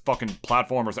the best fucking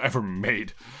platformers ever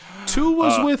made. 2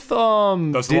 was with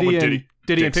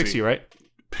Diddy and Pixie, right?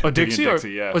 Dixie,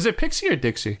 Dixie, yeah. Was it Pixie or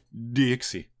Dixie?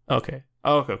 Dixie. Okay.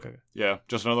 Okay. Yeah,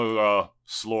 just another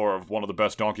slur of one of the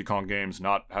best Donkey Kong games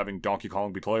not having Donkey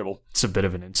Kong be playable. It's a bit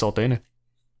of an insult, ain't it?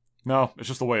 No, it's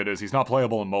just the way it is. He's not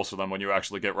playable in most of them when you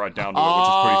actually get right down to it, which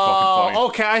is pretty fucking funny.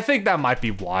 Okay, I think that might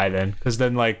be why then. Because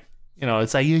then,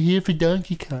 it's like, you're here for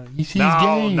Donkey Kong. You see his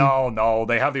game. No.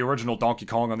 They have the original Donkey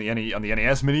Kong on the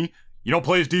NES Mini. You don't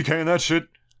play as DK in that shit.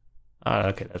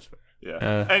 Okay, that's fair.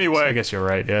 Yeah. Anyway. I guess you're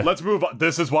right, yeah. Let's move on.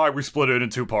 This is why we split it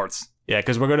in 2 parts. Yeah,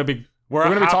 because we're going to be... We're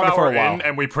going to be talking for a while.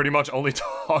 And we pretty much only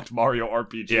talked Mario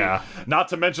RPG. Yeah. Not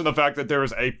to mention the fact that there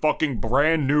is a fucking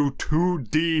brand new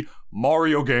 2D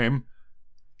Mario game.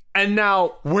 And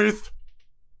now with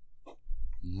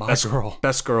best girl.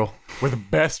 With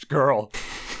best girl.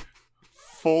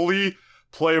 Fully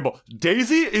playable.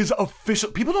 Daisy is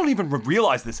official. People don't even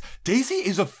realize this. Daisy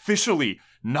is officially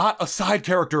not a side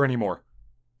character anymore.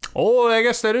 Oh, I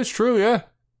guess that is true, yeah.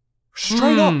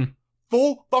 Straight up.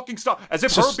 Full fucking stop. As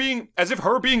if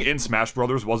her being in Smash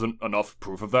Brothers wasn't enough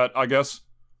proof of that, I guess.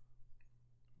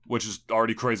 Which is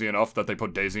already crazy enough that they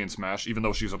put Daisy in Smash, even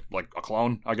though she's a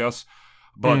clone, I guess.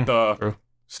 But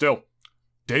still,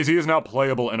 Daisy is now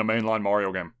playable in a mainline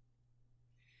Mario game.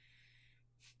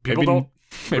 People don't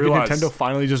realize. Nintendo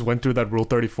finally just went through that Rule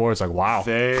 34. It's like, wow.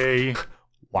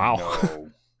 Wow.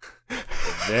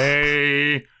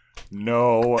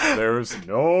 No, there's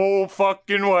no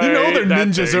fucking way. They're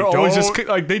ninjas. They're always just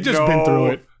they just been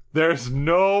through it. There's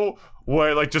no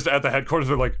way. Just at the headquarters,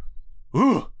 they're like,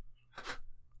 ooh,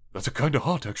 that's a kind of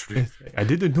hot, actually. I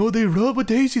didn't know they rub a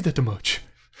Daisy that much.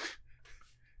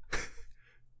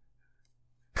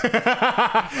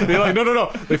 They're like, no.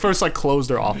 They first closed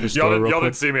their office door real quick. Y'all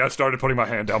didn't see me. I started putting my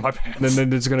hand down my pants. And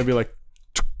then it's gonna be like.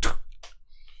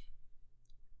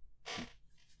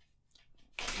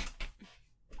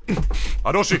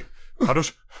 Hadoshi! Not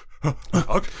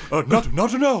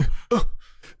now!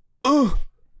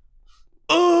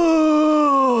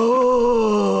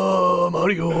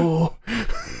 Mario!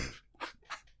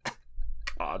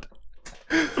 God.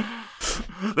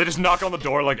 They just knock on the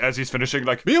door as he's finishing,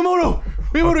 Miyamoto,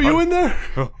 you in there?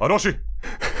 Hadoshi!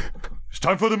 It's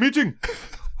time for the meeting!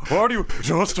 Where are you?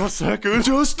 Just a second!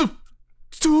 Just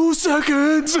 2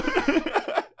 seconds!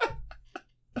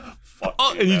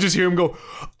 And you just hear him go,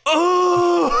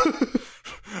 oh!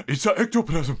 It's an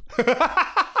ectoplasm.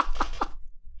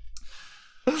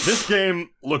 This game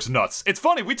looks nuts. It's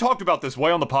funny, we talked about this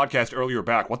way on the podcast earlier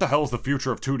back. What the hell is the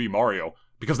future of 2D Mario?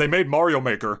 Because they made Mario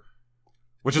Maker,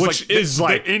 which is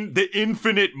the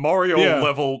infinite Mario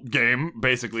level game,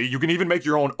 basically. You can even make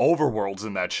your own overworlds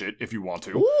in that shit if you want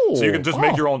to. Ooh, so you can just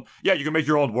make your own, you can make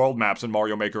your own world maps in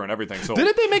Mario Maker and everything. So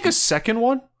didn't they make a second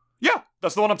one? Yeah,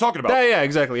 That's the one I'm talking about. Yeah,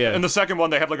 exactly, yeah. In the second one,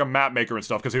 they have like a map maker and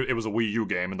stuff because it was a Wii U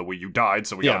game and the Wii U died,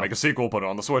 so we gotta make a sequel, put it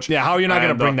on the Switch. Yeah, how are you not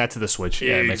gonna bring that to the Switch?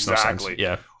 Yeah, it makes no sense.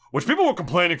 Yeah. Which people were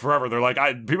complaining forever. They're like,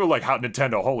 people are like, how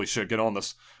Nintendo, holy shit, get on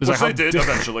this. Which like, they did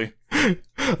eventually. I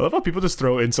love how people just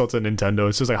throw insults at Nintendo.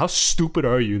 It's just like, how stupid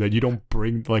are you that you don't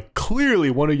bring, like, clearly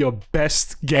one of your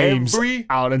best games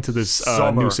out into this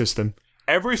new system?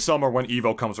 Every summer when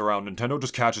EVO comes around, Nintendo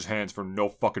just catches hands for no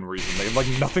fucking reason. They have, like,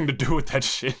 nothing to do with that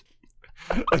shit.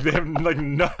 Like, they have, like,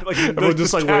 everyone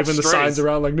just, like, waving the signs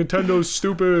around, like, Nintendo's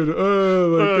stupid.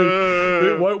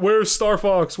 Where's Star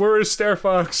Fox? Where is Star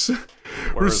Fox?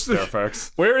 Where is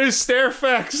Stairfax? Where is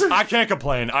Stairfax? I can't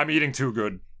complain. I'm eating too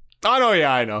good. I know,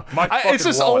 yeah, I know. It's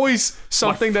just always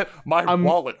something my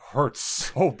wallet hurts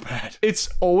so bad. It's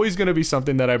always going to be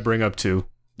something that I bring up to.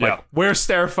 Like, where's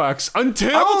Stairfax? I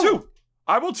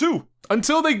will too.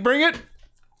 Until they bring it,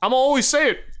 I'm always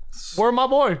say it. Where my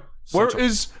boy? Where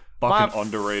is fucking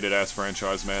underrated ass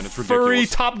franchise, man? It's ridiculous. Furry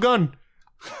Top Gun.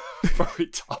 Furry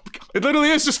Top Gun. It literally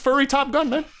is just furry Top Gun,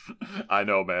 man. I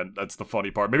know, man. That's the funny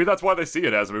part. Maybe that's why they see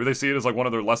it as. Maybe they see it as like one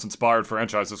of their less inspired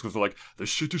franchises because they're like, this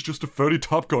shit is just a furry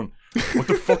Top Gun. What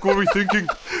the fuck were we thinking?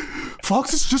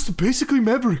 Fox is just basically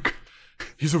Maverick.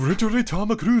 He's originally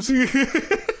Tom Cruise.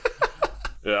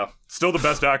 Yeah. Still the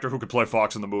best actor who could play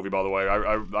Fox in the movie, by the way. I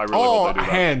really hope they do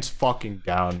that. Hands fucking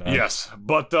down, man. Yes.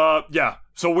 But, yeah.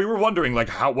 So we were wondering, like,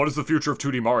 what is the future of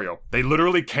 2D Mario? They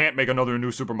literally can't make another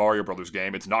new Super Mario Brothers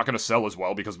game. It's not going to sell as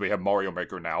well because we have Mario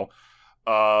Maker now.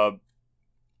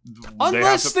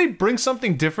 Unless they bring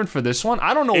something different for this one.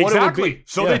 I don't know what it would be.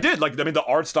 So they did. Like, I mean, the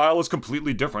art style is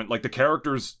completely different. Like, the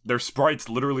characters, their sprites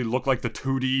literally look like the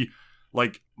 2D,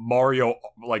 like, Mario,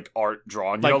 like, art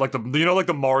drawn. You know, like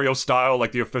the Mario style,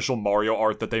 like the official Mario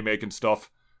art that they make and stuff.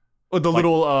 The like,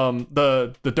 little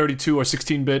the 32 or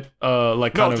 16-bit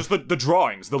like kind of just the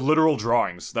drawings, the literal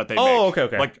drawings that they make. Oh,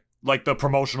 okay. Like the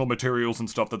promotional materials and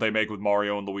stuff that they make with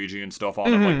Mario and Luigi and stuff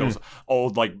on them, like those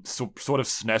old like sort of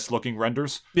SNES looking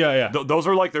renders. Yeah. Those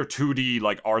are like their 2D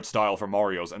like art style for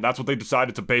Mario's, and that's what they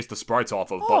decided to base the sprites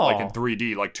off of, but like in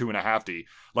 3D, like 2.5D.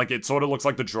 Like it sort of looks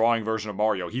like the drawing version of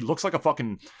Mario. He looks like a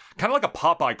fucking kind of like a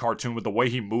Popeye cartoon with the way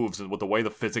he moves and with the way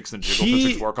the physics and jiggle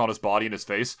physics work on his body and his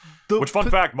face. Which fun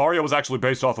fact, Mario was actually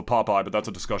based off of Popeye, but that's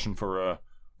a discussion for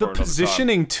the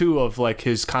positioning too of like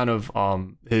his kind of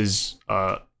his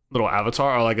little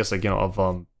avatar, or I guess like, you know,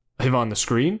 of him on the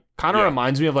screen kind of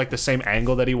reminds me of like the same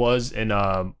angle that he was in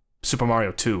Super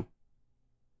Mario 2.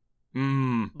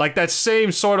 Like that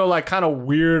same sort of like kind of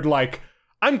weird, like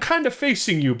I'm kind of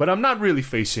facing you, but I'm not really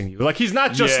facing you. Like he's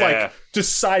not just like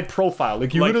just side profile.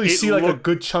 Like you literally see like a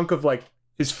good chunk of like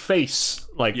his face.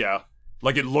 Like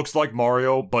like it looks like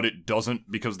Mario, but it doesn't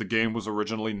because the game was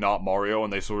originally not Mario,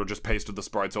 and they sort of just pasted the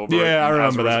sprites over it. Yeah, I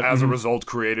remember that. As a result,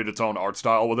 created its own art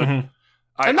style with it.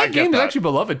 And that game is actually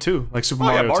beloved too, like Super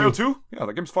Mario 2. Mario 2? Yeah,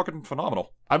 that game's fucking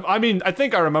phenomenal. I mean, I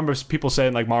think I remember people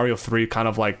saying like Mario 3 kind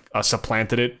of like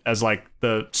supplanted it as like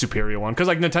the superior one. Because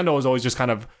like Nintendo was always just kind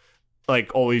of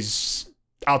like always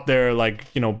out there like,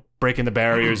 you know, breaking the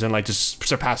barriers and like just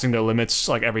surpassing their limits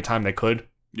like every time they could.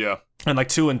 Yeah. And like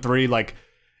 2 and 3 like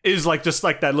is like just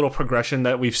like that little progression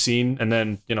that we've seen. And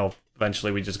then, you know,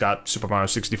 eventually we just got Super Mario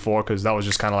 64 because that was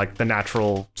just kind of like the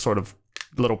natural sort of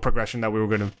little progression that we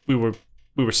were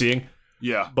seeing.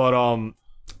 Yeah. But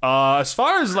as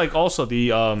far as like also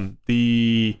the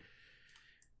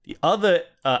other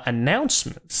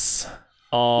announcements.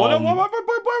 They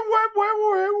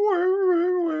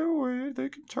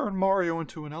can turn Mario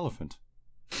into an elephant.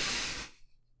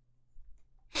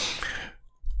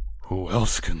 Who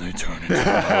else can they turn into an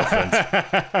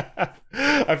elephant?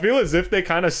 I feel as if they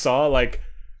kind of saw like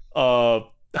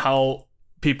how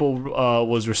people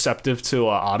was receptive to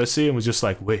Odyssey and was just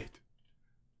like, wait.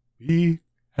 We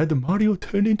had the Mario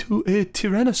turn into a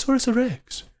Tyrannosaurus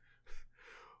Rex.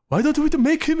 Why don't we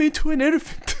make him into an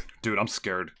elephant? Dude, I'm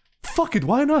scared. Fuck it,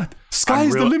 why not?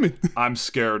 Sky's the limit. I'm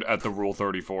scared at the Rule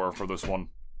 34 for this one.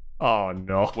 Oh,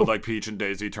 no. With, like, Peach and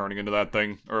Daisy turning into that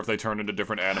thing. Or if they turn into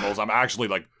different animals. I'm actually,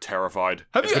 like, terrified.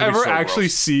 Have you ever actually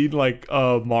seen, like,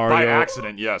 Mario? By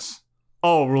accident, yes.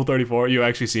 Oh, Rule 34? You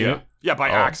actually seen it? Yeah, by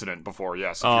accident before,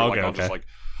 yes. Oh, okay, just, like,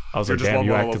 I was like, damn,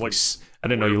 you actively... I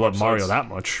didn't know you loved Mario that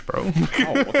much, bro.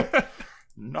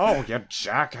 No, you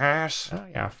jackass. Oh,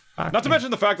 yeah, not to mention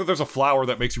the fact that there's a flower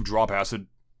that makes you drop acid.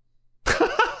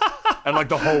 And, like,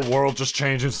 the whole world just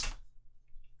changes.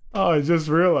 Oh, I just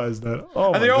realized that.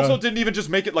 Oh, and they also didn't even just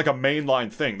make it, like, a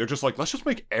mainline thing. They're just like, let's just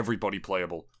make everybody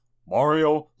playable.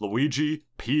 Mario, Luigi,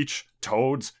 Peach,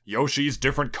 Toads, Yoshis,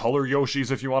 different color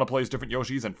Yoshis if you want to play as different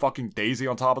Yoshis, and fucking Daisy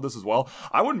on top of this as well.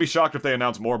 I wouldn't be shocked if they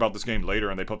announced more about this game later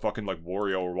and they put fucking like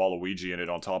Wario or Waluigi in it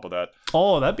on top of that.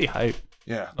 Oh, that'd be hype.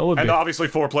 Yeah. And obviously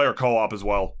 4-player co-op as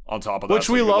well on top of that. Which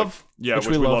we love. Which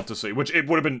we love to see. Which it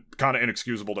would have been kind of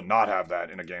inexcusable to not have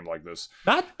that in a game like this.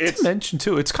 Not to mention,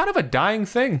 too, it's kind of a dying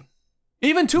thing.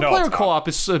 Even 2-player co-op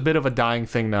is a bit of a dying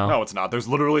thing now. No, it's not. There's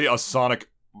literally a Sonic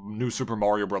new Super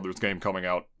Mario Brothers game coming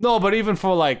out. No, but even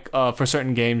for like for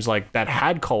certain games like that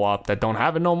had co-op that don't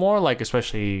have it no more, like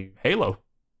especially Halo.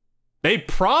 They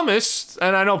promised,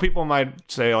 and I know people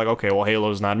might say like, okay, well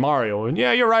Halo's not Mario, and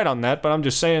yeah, you're right on that, but I'm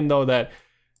just saying though that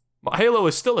Halo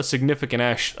is still a significant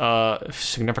ass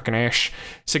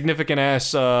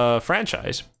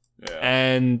franchise. Yeah.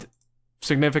 And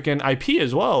significant IP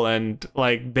as well, and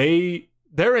like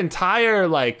their entire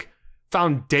like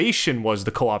foundation was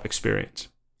the co-op experience.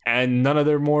 And none of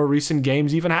their more recent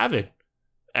games even have it,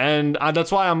 and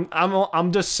that's why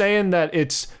I'm just saying that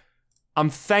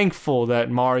I'm thankful that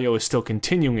Mario is still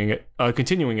continuing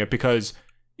it because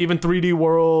even 3D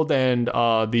World and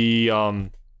the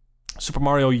Super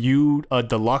Mario U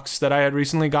Deluxe that I had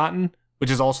recently gotten, which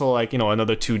is also like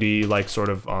another 2D like sort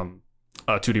of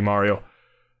 2D Mario,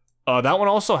 that one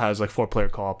also has like 4-player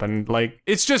co-op, and like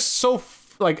it's just so.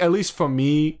 Like, at least for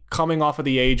me, coming off of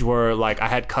the age where, like, I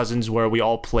had cousins where we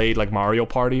all played, like, Mario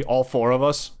Party, all 4 of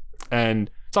us, and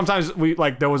sometimes we,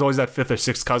 like, there was always that 5th or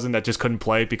 6th cousin that just couldn't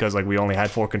play because, like, we only had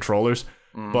 4 controllers,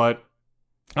 but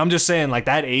I'm just saying, like,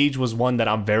 that age was one that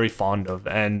I'm very fond of,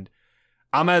 and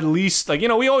I'm at least, like,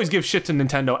 we always give shit to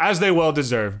Nintendo, as they well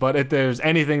deserve, but if there's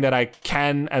anything that I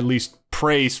can at least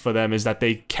praise for them is that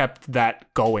they kept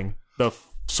that going, the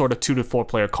sort of 2 to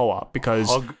 4-player co-op, because...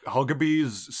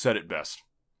 Hugabees said it best.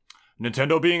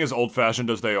 Nintendo being as old-fashioned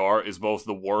as they are is both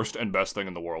the worst and best thing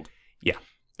in the world. Yeah.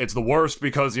 It's the worst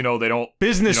because, they don't...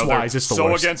 Business-wise, it's the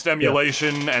worst. So against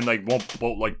emulation, and they won't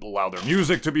like, allow their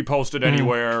music to be posted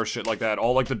anywhere, shit like that.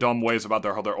 All, like, the dumb ways about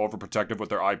how they're overprotective with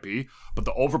their IP. But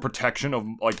the overprotection of,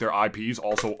 like, their IPs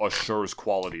also assures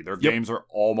quality. Their games are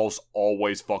almost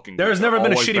always fucking good. There has never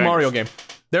been a shitty Mario game.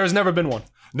 There has never been one.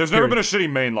 There's never been a shitty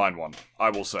mainline one, I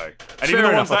will say. And even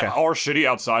the ones that are shitty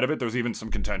outside of it, there's even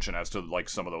some contention as to, like,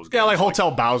 some of those games. Yeah, like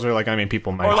Hotel Bowser, like, I mean,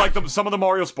 people might... Or, like, some of the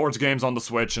Mario sports games on the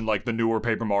Switch and, like, the newer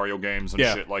Paper Mario games and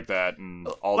shit like that and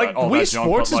all like, that. All Wii that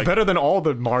Sports junk, is better than all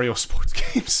the Mario sports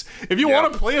games. If you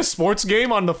want to play a sports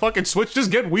game on the fucking Switch,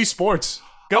 just get Wii Sports.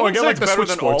 Go and get, like, the Switch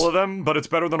Sports. It's better than all of them, but it's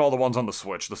better than all the ones on the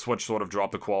Switch. The Switch sort of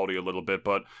dropped the quality a little bit,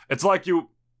 but it's like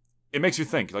it makes you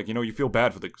think, like, you feel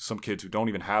bad for some kids who don't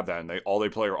even have that, and all they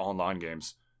play are online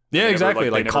games. Yeah, exactly.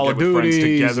 Like Call of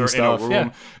Duty and stuff. In a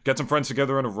room, get some friends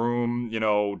together in a room,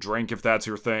 drink if that's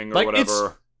your thing or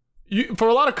whatever. For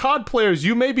a lot of COD players,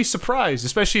 you may be surprised,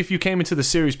 especially if you came into the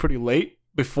series pretty late,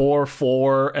 before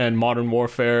 4 and Modern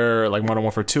Warfare, like Modern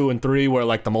Warfare 2 and 3, where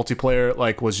like the multiplayer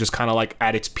like was just kind of like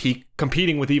at its peak,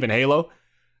 competing with even Halo.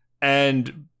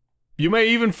 And you may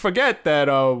even forget that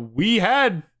we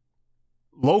had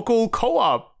local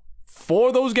co-op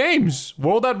for those games.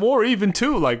 World at War even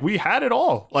too. Like, we had it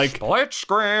all. Like, split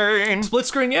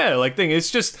screen, yeah. Like, thing.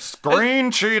 It's just screen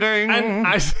cheating.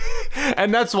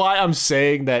 And that's why I'm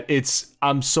saying that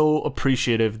I'm so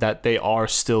appreciative that they are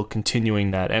still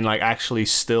continuing that, and like actually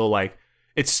still like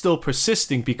it's still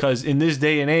persisting, because in this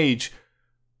day and age,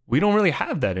 we don't really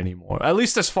have that anymore. At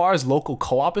least as far as local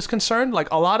co-op is concerned. Like,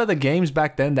 a lot of the games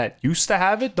back then that used to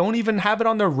have it don't even have it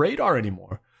on their radar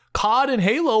anymore. COD and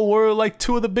Halo were like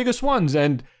 2 of the biggest ones,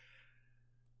 and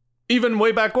even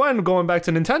way back when, going back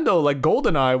to Nintendo, like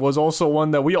GoldenEye was also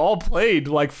one that we all played,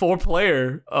 like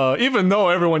 4-player, even though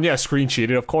everyone, screen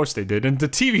cheated, of course they did, and the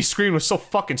TV screen was so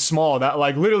fucking small that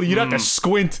like literally you'd have to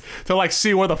squint to like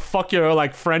see where the fuck your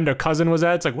like friend or cousin was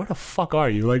at. It's like, where the fuck are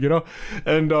you? Like,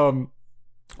 and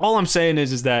all I'm saying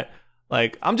is that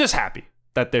like I'm just happy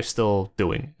that they're still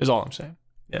doing, is all I'm saying.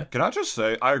 Yeah. Can I just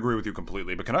say, I agree with you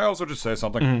completely, but can I also just say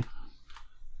something?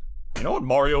 You know what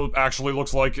Mario actually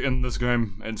looks like in this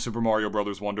game, in Super Mario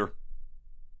Brothers Wonder?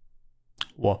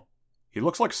 What? He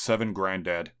looks like Seven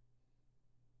Granddad.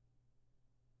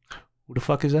 Who the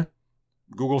fuck is that?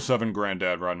 Google Seven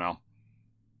Granddad right now.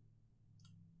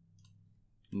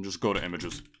 And just go to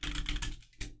images.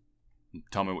 And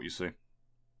tell me what you see.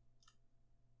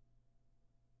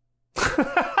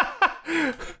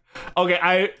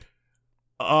 Okay,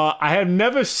 I have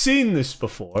never seen this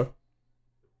before.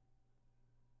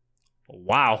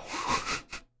 Wow.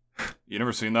 You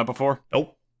never seen that before?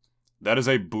 Nope. That is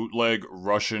a bootleg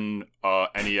Russian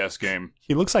NES game.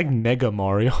 He looks like Nega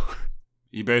Mario.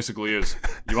 He basically is.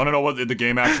 You want to know what the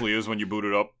game actually is when you boot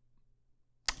it up?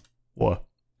 What?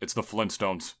 It's the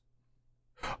Flintstones.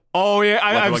 Oh yeah,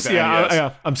 I'm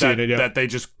seeing it. Yeah, that they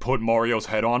just put Mario's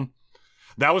head on.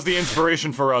 That was the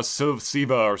inspiration for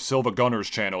Silva Gunner's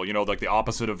channel. You know, like the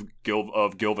opposite of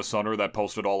Gilva Sunner that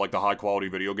posted all like the high quality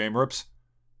video game rips.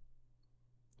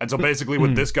 And so basically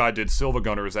what this guy did, Silva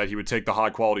Gunner, is that he would take the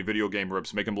high quality video game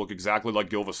rips, make them look exactly like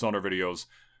Gilva Sunner videos,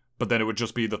 but then it would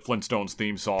just be the Flintstones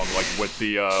theme song, like with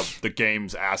the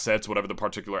game's assets, whatever the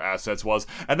particular assets was.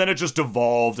 And then it just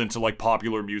devolved into like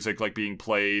popular music, like being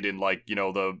played in like, you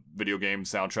know, the video game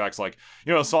soundtracks, like,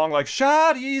 you know, a song like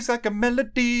Shawty's like a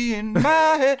melody in my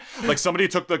head. Like somebody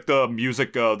took like the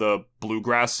music, the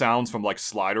bluegrass sounds from like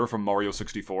Slider from Mario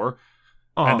 64.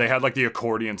 And they had like the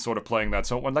accordion sort of playing that,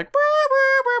 so it went like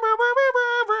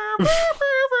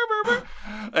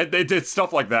they did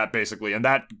stuff like that basically, and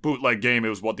that bootleg game, it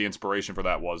was what the inspiration for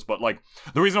that was. But like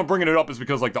the reason I'm bringing it up is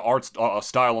because like the art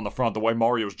style on the front, the way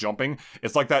Mario's jumping,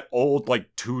 it's like that old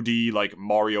like 2D like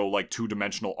Mario like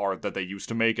two-dimensional art that they used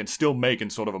to make and still make in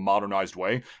sort of a modernized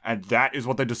way, and that is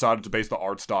what they decided to base the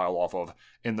art style off of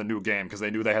in the new game, because they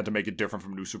knew they had to make it different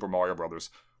from New Super Mario Brothers.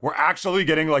 We're actually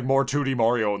getting like more 2D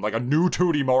Mario and like a new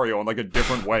 2D Mario in like a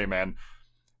different way, man.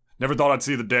 Never thought I'd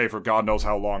see the day for God knows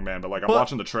how long, man. But like, I'm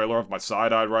watching the trailer of my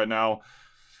side-eyed right now.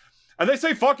 And they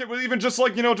say fuck it with even just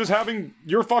like, you know, just having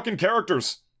your fucking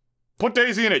characters. Put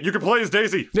Daisy in it. You can play as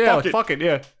Daisy. Yeah, fuck it,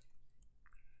 yeah.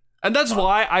 And that's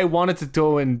why I wanted to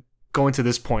go into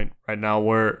this point right now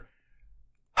where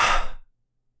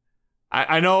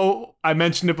I know I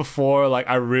mentioned it before, like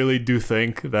I really do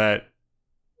think that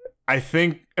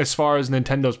as far as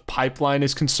Nintendo's pipeline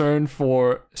is concerned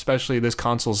for especially this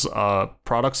console's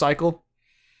product cycle,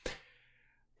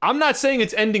 I'm not saying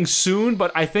it's ending soon,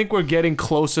 but I think we're getting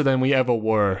closer than we ever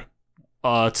were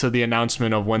to the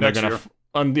announcement of when they're going to...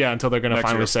 until they're going to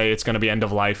finally say it's going to be end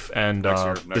of life, and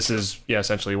this is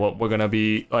essentially what we're going to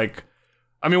be like.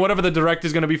 I mean, whatever the direct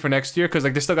is going to be for next year, because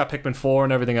like they still got Pikmin 4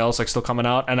 and everything else like still coming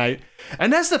out, and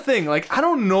that's the thing. Like I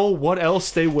don't know what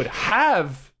else they would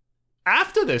have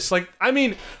after this. Like I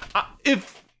mean,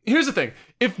 here's the thing: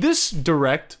 if this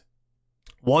direct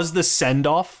was the send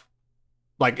off,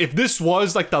 like if this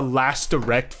was like the last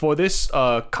direct for this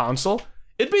console,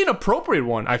 it'd be an appropriate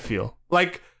one. I feel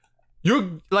like.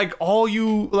 You're like all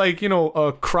you like, you know,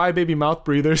 crybaby mouth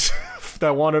breathers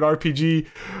that wanted RPG,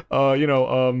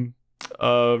 HD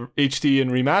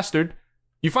and remastered.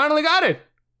 You finally got it,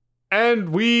 and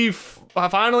we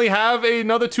finally have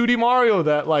another 2D Mario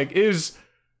that like is.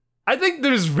 I think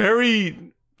there's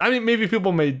I mean, maybe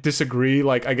people may disagree.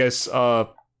 Like I guess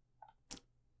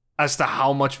as to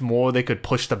how much more they could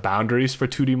push the boundaries for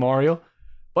 2D Mario,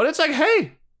 but it's like,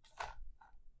 hey,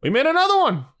 we made another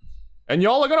one. And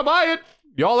y'all are gonna buy it.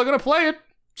 Y'all are gonna play it.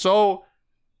 So,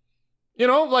 you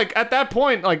know, like, at that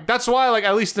point, like, that's why, like,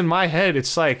 at least in my head,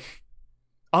 it's like,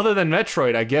 other than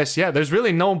Metroid, I guess, yeah, there's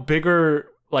really no bigger,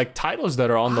 like, titles that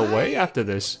are on the way after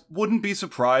this. Wouldn't be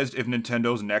surprised if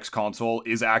Nintendo's next console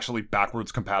is actually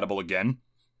backwards compatible again.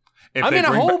 I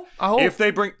hope. If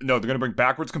they bring... No, they're going to bring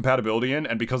backwards compatibility in,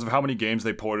 and because of how many games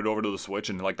they ported over to the Switch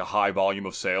and, like, the high volume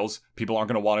of sales, people aren't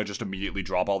going to want to just immediately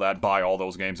drop all that, buy all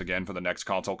those games again for the next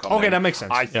console coming in. Okay, that makes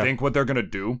sense. I think what they're going to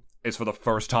do is for the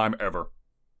first time ever,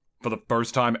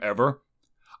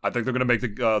 I think they're going to make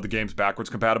the games backwards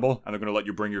compatible, and they're going to let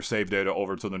you bring your save data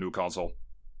over to the new console.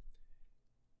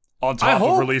 On top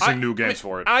of releasing new games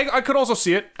for it. I could also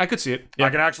see it. I could see it. Yeah.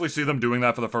 I can actually see them doing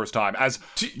that for the first time. As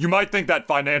you might think that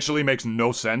financially makes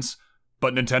no sense,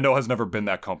 but Nintendo has never been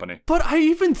that company. But I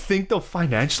even think, though,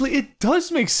 financially, it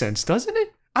does make sense, doesn't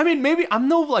it? I mean, maybe I'm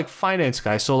no, like, finance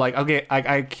guy, so, like, okay,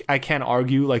 I can't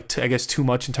argue, like, I guess too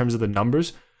much in terms of the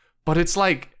numbers, but it's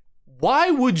like,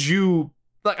 why would you...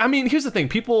 Like, I mean, here's the thing.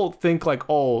 People think, like,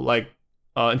 oh, like,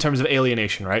 in terms of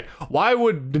alienation, right? Why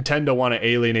would Nintendo want to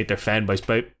alienate their fan base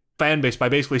by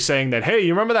basically saying that, hey,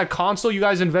 you remember that console you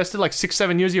guys invested like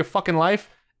 6-7 years of your fucking life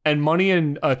and money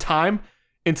and time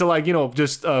into, like, you know,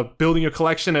 just building your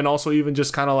collection and also even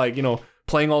just kind of like, you know,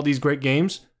 playing all these great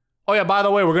games? Oh yeah, by the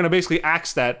way, we're gonna basically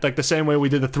axe that like the same way we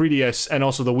did the 3DS and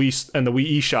also the Wii and the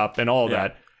Wii eShop and all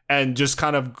that, and just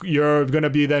kind of you're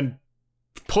gonna be then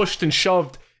pushed and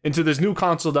shoved into this new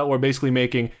console that we're basically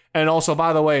making, and also,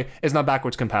 by the way, is not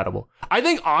backwards compatible. I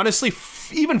think, honestly,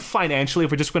 even financially,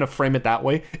 if we're just going to frame it that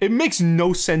way, it makes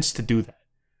no sense to do that.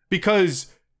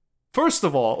 Because, first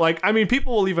of all, like, I mean,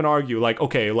 people will even argue, like,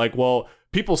 okay, like, well,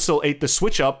 people still ate the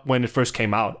Switch up when it first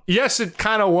came out. Yes, it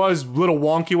kind of was a little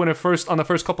wonky when on the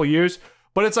first couple of years,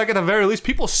 but it's like, at the very least,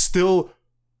 people still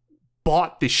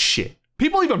bought this shit.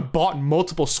 People even bought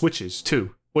multiple Switches,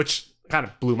 too, which kind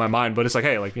of blew my mind, but it's like,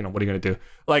 hey, like, you know, what are you gonna do?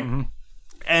 Like,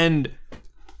 and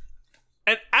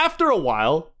after a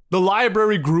while, the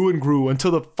library grew and grew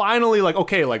until the finally like,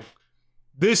 okay, like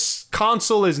this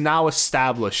console is now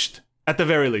established at the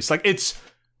very least. Like it's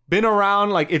been around,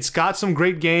 like it's got some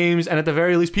great games, and at the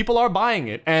very least people are buying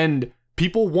it and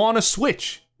people want to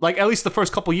Switch. Like at least the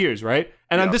first couple years, right?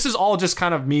 And this is all just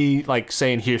kind of me like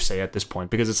saying hearsay at this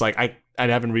point because it's like I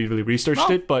haven't really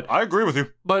researched it, but I agree with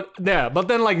you. But yeah, but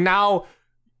then like now,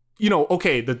 you know,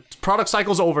 okay, the product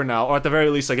cycle's over now, or at the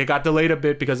very least, like it got delayed a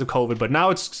bit because of COVID, but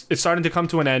now it's starting to come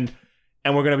to an end,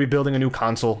 and we're gonna be building a new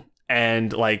console,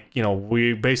 and like, you know,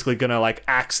 we're basically gonna like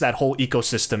axe that whole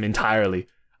ecosystem entirely.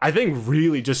 I think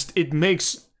really just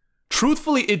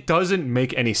truthfully, it doesn't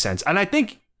make any sense, and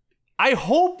I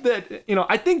hope that, you know,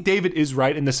 I think David is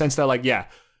right in the sense that like, yeah,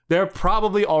 they're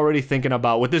probably already thinking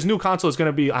about what this new console is going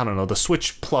to be. I don't know, the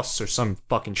Switch Plus or some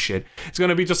fucking shit. It's going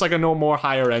to be just like a no more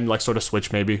higher end, like sort of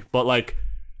Switch maybe. But like,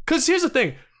 because here's the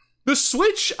thing. The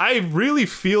Switch, I really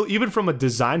feel, even from a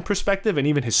design perspective and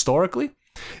even historically,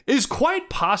 is quite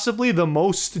possibly the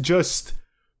most just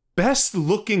best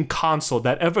looking console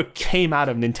that ever came out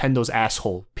of Nintendo's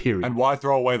asshole, period. And why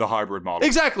throw away the hybrid model?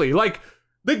 Exactly. Like,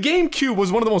 the GameCube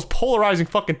was one of the most polarizing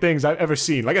fucking things I've ever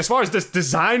seen. Like, as far as this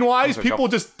design-wise, people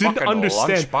just didn't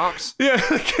understand. Lunchbox.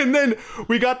 Yeah, and then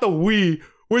we got the Wii,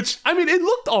 which, I mean, it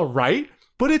looked alright,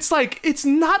 but it's like, it's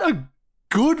not a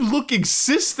good-looking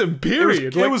system,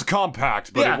 period. It was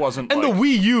compact, but it wasn't And the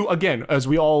Wii U, again, as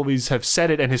we always have said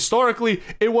it, and historically,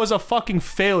 it was a fucking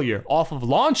failure off of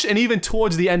launch and even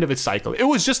towards the end of its cycle. It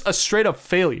was just a straight-up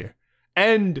failure.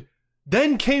 And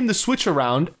then came the Switch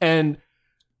around, and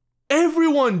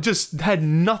everyone just had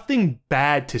nothing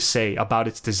bad to say about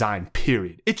its design,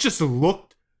 period. It just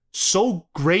looked so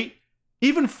great,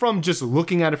 even from just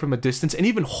looking at it from a distance, and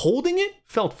even holding it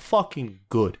felt fucking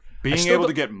good. Being able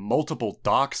to get multiple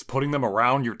docks, putting them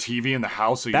around your TV in the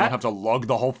house so you don't have to lug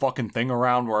the whole fucking thing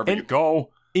around wherever you go.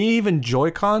 Even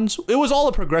Joy-Cons, it was all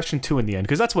a progression too in the end,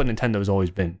 because that's what Nintendo's always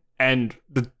been. And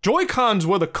the Joy-Cons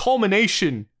were the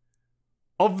culmination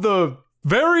of the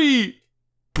very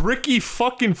bricky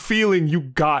fucking feeling you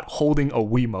got holding a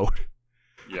Wiimote.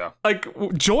 Yeah. Like,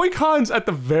 Joy-Cons at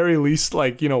the very least,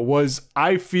 like, you know, was,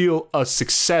 I feel, a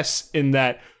success in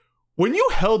that when you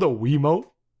held a Wiimote,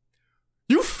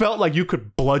 you felt like you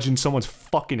could bludgeon someone's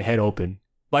fucking head open.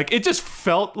 Like, it just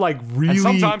felt like really... And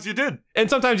sometimes you did. And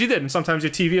sometimes you did. And sometimes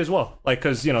your TV as well. Like,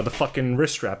 because, you know, the fucking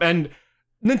wrist strap. And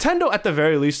Nintendo, at the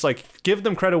very least, like, give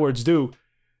them credit where it's due,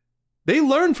 they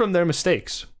learned from their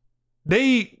mistakes.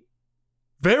 They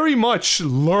very much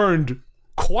learned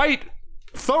quite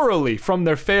thoroughly from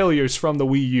their failures from the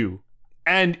Wii U.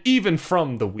 And even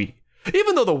from the Wii.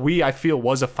 Even though the Wii, I feel,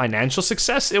 was a financial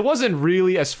success, it wasn't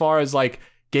really, as far as, like,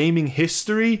 gaming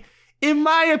history, in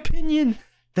my opinion,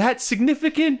 that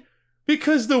significant,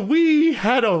 because the Wii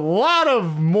had a lot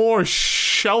of more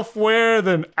shelfware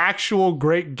than actual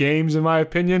great games, in my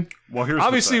opinion. Well, here's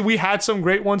obviously we had some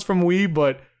great ones from Wii,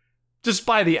 but just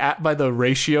by the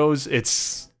ratios,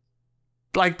 it's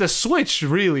like the Switch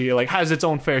really like has its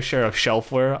own fair share of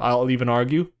shelfware, I'll even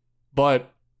argue.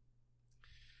 But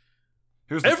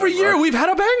every year we've had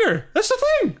a banger. That's the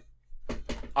thing.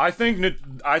 I think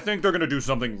they're gonna do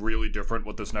something really different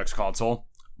with this next console,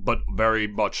 but very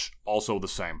much also the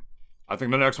same. I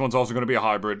think the next one's also gonna be a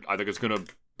hybrid. I think it's gonna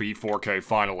be 4K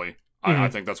finally. I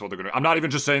think that's what they're gonna. I'm not even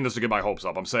just saying this to get my hopes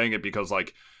up. I'm saying it because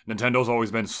like Nintendo's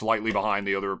always been slightly behind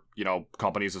the other, you know,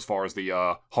 companies as far as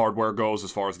the hardware goes,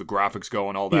 as far as the graphics go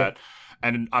and all that.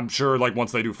 And I'm sure like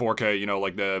once they do 4K, you know,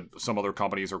 like some other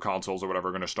companies or consoles or whatever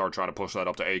are gonna start trying to push that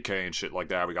up to 8K and shit like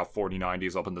that. We got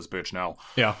 4090s up in this bitch now.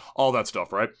 Yeah. All that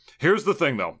stuff, right? Here's the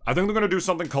thing though. I think they're gonna do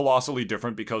something colossally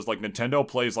different because like Nintendo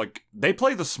plays like they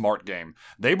play the smart game.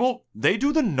 They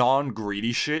do the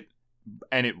non-greedy shit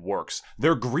and it works.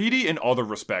 They're greedy in other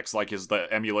respects, like is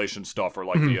the emulation stuff or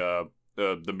like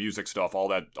the music stuff, all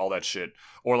that shit,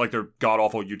 or like their god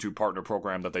awful YouTube partner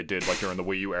program that they did like during the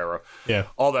Wii U era,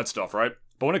 all that stuff, right?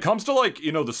 But when it comes to like,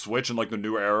 you know, the Switch and like the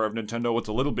new era of Nintendo, it's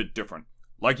a little bit different.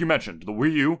 Like you mentioned, the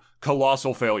Wii U,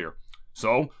 colossal failure.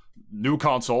 So new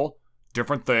console,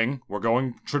 different thing. We're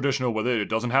going traditional with it. It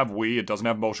doesn't have Wii. It doesn't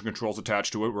have motion controls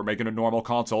attached to it. We're making a normal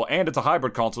console, and it's a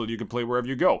hybrid console that you can play wherever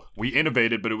you go. We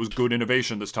innovated, but it was good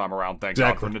innovation this time around. Thank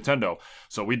God for Nintendo.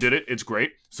 So we did it. It's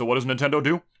great. So what does Nintendo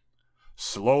do?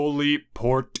 Slowly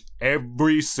port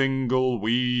every single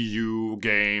Wii U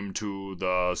game to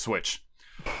the Switch.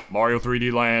 Mario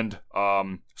 3D Land,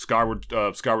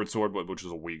 Skyward Sword, which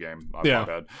is a Wii game. My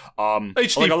bad.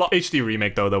 HD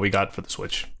remake though that we got for the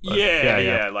Switch. But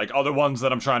yeah. Like other ones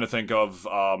that I'm trying to think of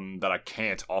that I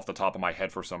can't off the top of my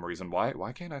head for some reason.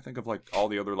 Why can't I think of like all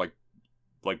the other like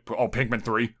Pikmin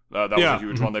 3? That was a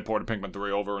huge one. They ported Pikmin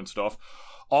 3 over and stuff.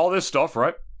 All this stuff,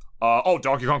 right?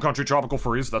 Donkey Kong Country Tropical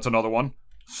Freeze. That's another one.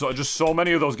 So just so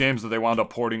many of those games that they wound up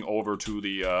porting over to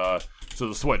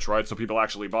the Switch, right? So people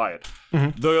actually buy it.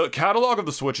 Mm-hmm. The catalog of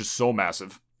the Switch is so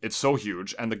massive. It's so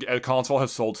huge, and the console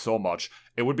has sold so much.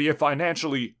 It would be a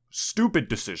financially stupid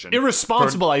decision.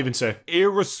 Irresponsible, I even say.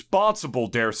 Irresponsible,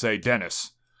 dare say,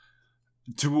 Dennis,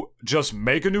 to just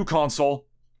make a new console.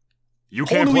 You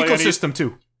can't play ecosystem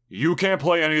too. You can't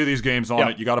play any of these games on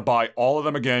it. You got to buy all of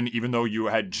them again, even though you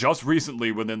had just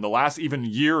recently, within the last even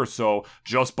year or so,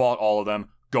 just bought all of them.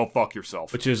 Go fuck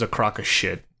yourself. Which is a crock of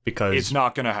shit. Because it's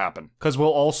not gonna happen. Because we'll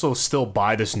also still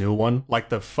buy this new one.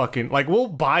 We'll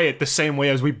buy it the same way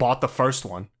as we bought the first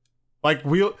one. But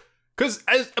here's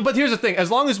the thing. As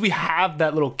long as we have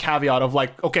that little caveat of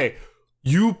okay,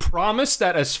 you promise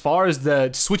that as far as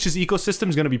the Switch's ecosystem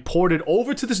is gonna be ported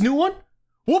over to this new one,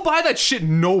 we'll buy that shit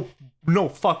no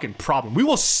fucking problem. We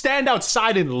will stand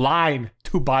outside in line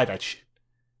to buy that shit.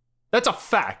 That's a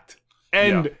fact.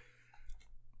 And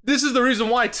this is the reason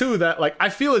why too that I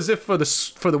feel as if for the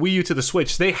Wii U to the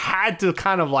Switch, they had to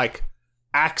kind of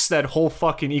axe that whole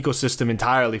fucking ecosystem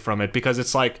entirely from it, because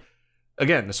it's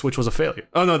again, the Switch was a failure.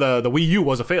 Oh no, the Wii U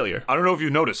was a failure. I don't know if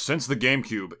you noticed, since the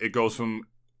GameCube, it goes from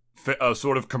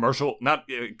sort of commercial, not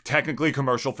technically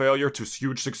commercial failure to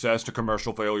huge success to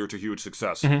commercial failure to huge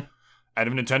success. Mm-hmm. And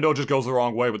if Nintendo just goes the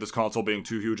wrong way with this console being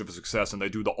too huge of a success, and they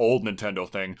do the old Nintendo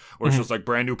thing, where it's just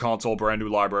brand new console, brand new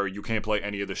library, you can't play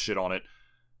any of this shit on it.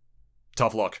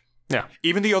 Tough luck. Yeah.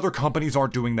 Even the other companies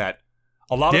aren't doing that.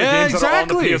 A lot of the games that are on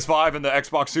the PS5 and the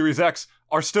Xbox Series X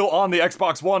are still on the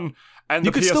Xbox One and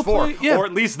the PS4. Or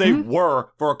at least they were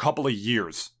for a couple of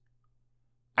years.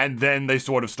 And then they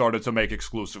sort of started to make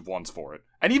exclusive ones for it.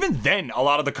 And even then, a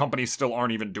lot of the companies still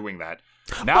aren't even doing that.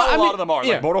 Now a lot of them are.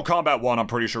 Mortal Kombat 1, I'm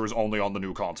pretty sure, is only on the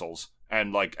new consoles.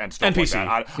 And stuff and PC.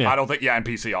 like that. I don't think, and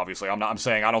PC, obviously. I'm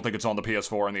saying I don't think it's on the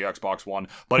PS4 and the Xbox One.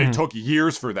 But it took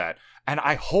years for that. And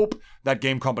I hope that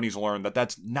game companies learn that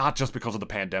that's not just because of the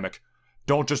pandemic.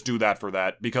 Don't just do that for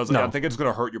that, because I think it's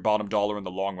going to hurt your bottom dollar in the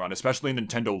long run, especially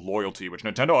Nintendo loyalty, which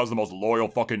Nintendo has the most loyal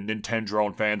fucking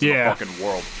Nintendo fans in the fucking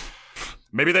world.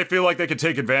 Maybe they feel like they could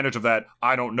take advantage of that.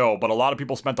 I don't know. But a lot of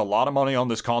people spent a lot of money on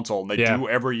this console, and they do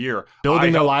every year.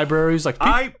 Building their libraries.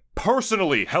 I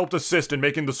personally helped assist in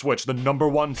making the Switch the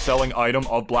 #1 selling item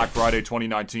of Black Friday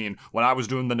 2019 when I was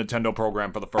doing the Nintendo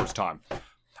program for the first time.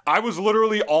 I was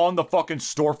literally on the fucking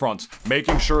storefronts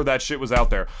making sure that shit was out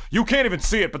there. You can't even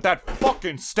see it, but that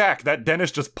fucking stack that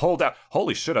Dennis just pulled out.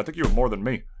 Holy shit, I think you have more than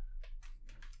me.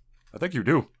 I think you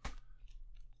do.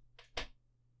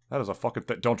 That is a fucking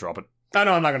don't drop it. I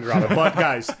know I'm not gonna drop it, but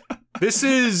guys, this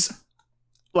is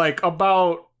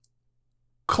about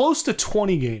close to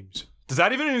 20 games. Does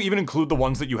that even include the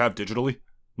ones that you have digitally?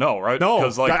 No, right? No,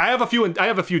 because I have a few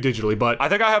digitally, but I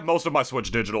think I have most of my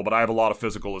Switch digital, but I have a lot of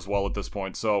physical as well at this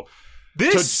point. So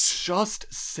to just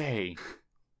say,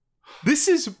 this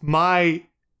is my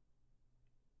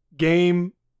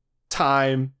game,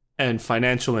 time, and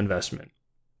financial investment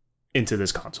into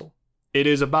this console. It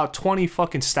is about 20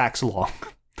 fucking stacks long.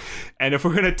 And if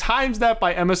we're going to times that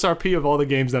by MSRP of all the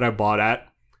games that I bought at,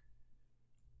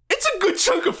 it's a good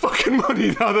chunk of fucking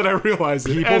money now that I realize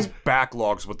it. People's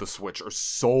backlogs with the Switch are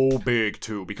so big,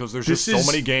 too, because there's just so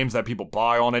many games that people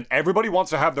buy on it. Everybody wants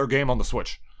to have their game on the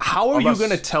Switch. How are you going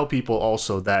to tell people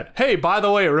also that, hey, by the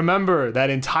way, remember that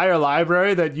entire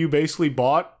library that you basically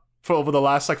bought for over the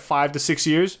last 5 to 6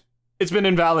 years? It's been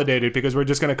invalidated because we're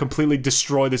just going to completely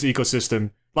destroy this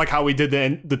ecosystem, like how we did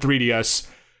the 3DS,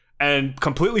 and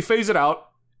completely phase it out,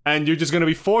 and you're just going to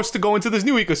be forced to go into this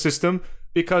new ecosystem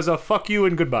because of fuck you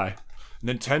and goodbye.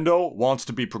 Nintendo wants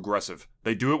to be progressive.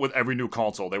 They do it with every new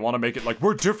console. They want to make it like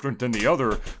we're different than the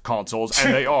other consoles,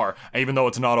 and they are, even though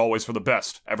it's not always for the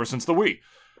best, ever since the Wii.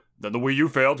 Then the Wii U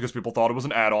failed because people thought it was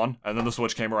an add-on, and then the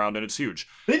Switch came around and it's huge.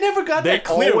 They never got that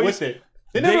clear with it.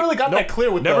 They never really got that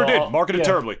clear with it. Never did. Marketed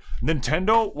terribly.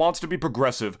 Nintendo wants to be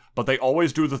progressive, but they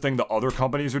always do the thing the other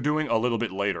companies are doing a little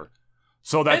bit later.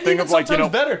 So that thing of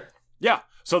better. Yeah.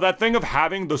 So that thing of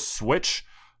having the Switch,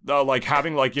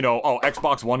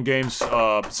 Xbox One games,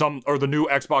 the new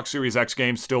Xbox Series X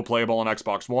games still playable on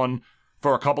Xbox One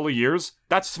for a couple of years,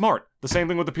 that's smart. The same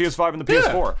thing with the PS5 and the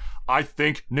PS4. I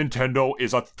think Nintendo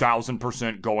is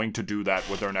 1,000% going to do that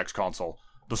with their next console.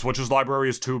 The Switch's library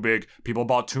is too big. People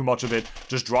bought too much of it.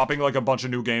 Just dropping a bunch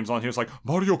of new games on here. It's like,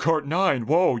 Mario Kart 9,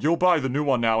 whoa, you'll buy the new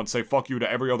one now and say fuck you to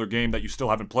every other game that you still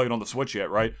haven't played on the Switch yet,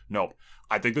 right? No.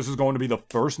 I think this is going to be the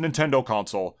first Nintendo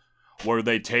console where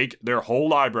they take their whole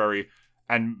library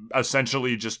and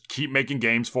essentially just keep making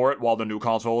games for it while the new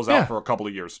console is out for a couple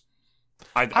of years.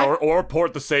 Or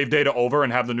port the save data over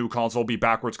and have the new console be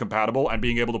backwards compatible and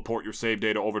being able to port your save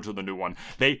data over to the new one.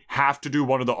 They have to do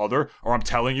one or the other, or I'm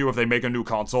telling you, if they make a new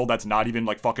console that's not even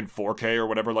like fucking 4K or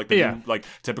whatever like the new, like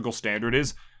typical standard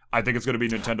is, I think it's going to be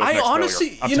Nintendo's next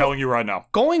failure. I'm telling you right now.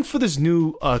 Going for this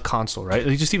new console, right?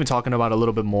 Like, just even talking about it a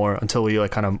little bit more until we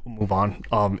like kind of move on.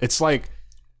 It's like,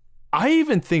 I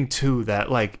even think too that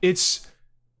like it's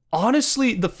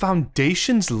honestly the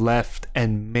foundations left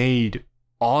and made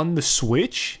on the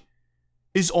Switch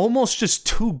is almost just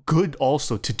too good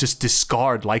also to just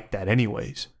discard like that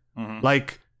anyways.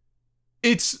 Like,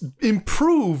 it's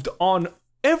improved on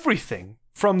everything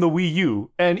from the Wii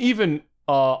U, and even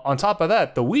on top of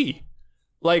that, the Wii.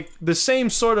 Like, the same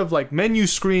sort of like menu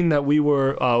screen that we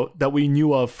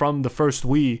knew of from the first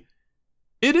Wii,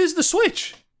 it is the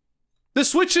Switch. The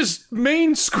Switch's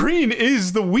main screen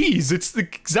is the Wii's. It's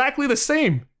exactly the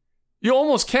same. You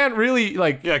almost can't really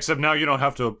like... Yeah, except now you don't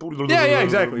have to... Yeah,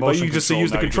 exactly. But you just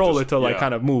use the controller to like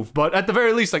kind of move. But at the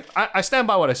very least, like, I stand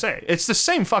by what I say. It's the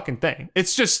same fucking thing.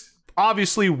 It's just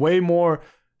obviously way more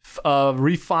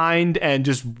refined and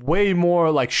just way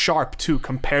more like sharp too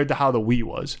compared to how the Wii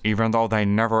was. Even though they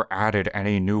never added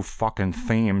any new fucking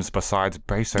themes besides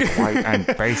basic white and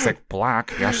basic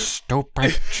black, you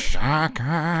stupid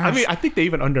jackass. I mean, I think they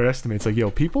even underestimate. It's like,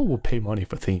 yo, people will pay money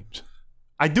for themes.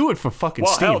 I do it for fucking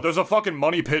Steam. Hell, there's a fucking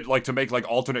money pit like to make like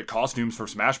alternate costumes for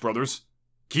Smash Brothers.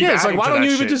 Yeah, it's like, why don't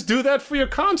you even just do that for your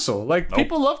console? Like,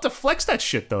 people love to flex that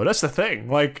shit though. That's the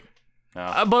thing. Like,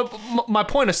 but my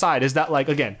point aside is that, like,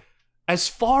 again, as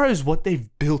far as what they've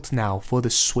built now for the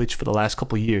Switch for the last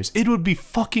couple of years, it would be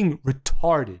fucking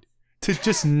retarded to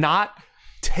just not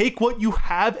take what you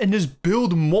have and just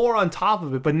build more on top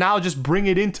of it, but now just bring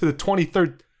it into the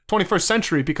 21st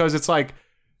century, because it's like,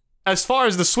 as far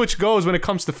as the Switch goes when it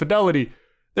comes to fidelity,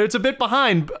 it's a bit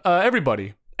behind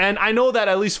everybody. And I know that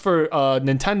at least for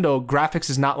Nintendo, graphics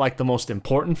is not like the most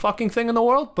important fucking thing in the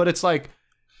world, but it's like,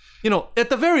 you know, at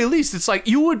the very least, it's like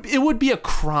it would be a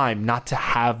crime not to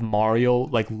have Mario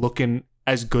like looking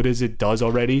as good as it does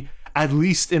already, at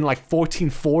least in like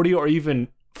 1440 or even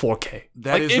 4K.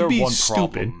 That like, is their one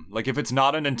problem. Like, if it's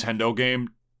not a Nintendo game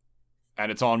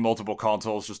and it's on multiple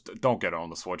consoles, just don't get it on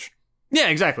the Switch. Yeah,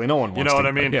 exactly. No one wants to. You know what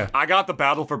I mean? Yeah. I got the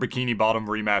Battle for Bikini Bottom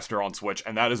remaster on Switch,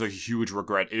 and that is a huge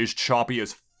regret. It is choppy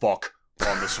as fuck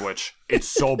on the Switch. It's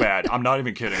so bad. I'm not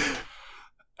even kidding.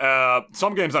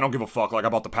 Some games I don't give a fuck. Like, I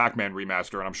bought the Pac-Man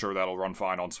remaster, and I'm sure that'll run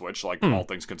fine on Switch, like, all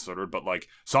things considered. But, like,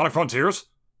 Sonic Frontiers?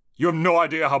 You have no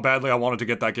idea how badly I wanted to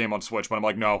get that game on Switch, but I'm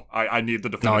like, no, I need the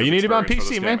definitive No, you need it on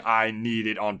PC, man. I need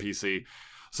it on PC.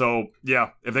 So, yeah,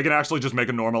 if they can actually just make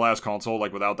a normal-ass console,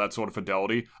 like, without that sort of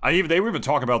fidelity. They were even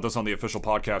talking about this on the official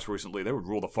podcast recently. They would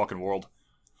rule the fucking world.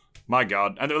 My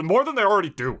God. And more than they already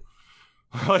do.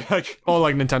 like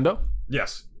Nintendo?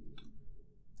 Yes.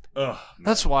 Ugh.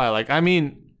 That's why, like, I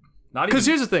mean... Because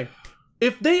here's the thing.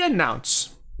 If they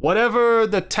announce whatever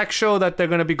the tech show that they're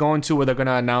going to be going to, where they're going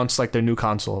to announce, like, their new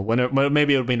console,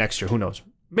 maybe it'll be next year, who knows?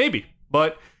 Maybe.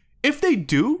 But if they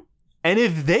do, and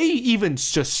if they even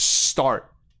just start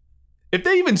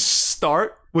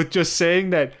with just saying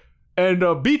that,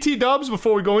 and BT dubs,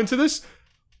 before we go into this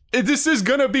is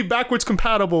gonna be backwards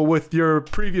compatible with your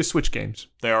previous Switch games.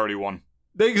 They already won.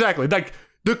 Exactly. Like,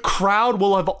 the crowd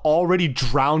will have already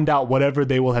drowned out whatever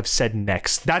they will have said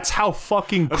next. That's how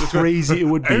fucking crazy it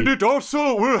would be. And it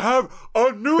also will have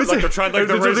a new... Like,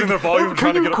 they're raising their volume,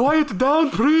 trying to get... Can you quiet down,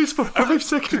 please, for 5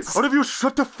 seconds? What if you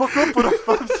shut the fuck up for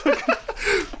 5 seconds?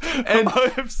 And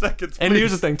 5 seconds, please. And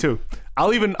here's the thing, too.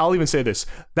 I'll even say this.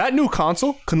 That new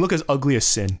console can look as ugly as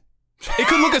sin. It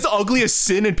could look as ugly as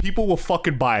sin, and people will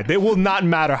fucking buy it. It will not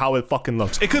matter how it fucking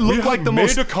looks. It could look like the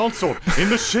most... made a console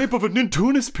in the shape of a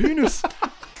Nintunis penis.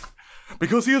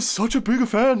 Because he is such a big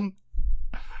fan.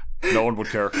 No one would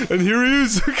care. And here he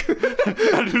is.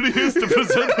 And here he is to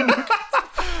present the new...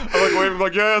 I'm like, waving,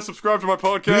 like, yeah, subscribe to my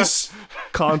podcast. This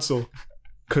console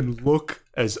can look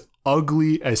as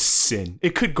ugly as sin.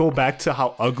 It could go back to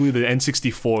how ugly the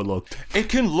N64 looked. It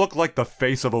can look like the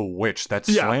face of a witch that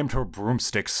slammed her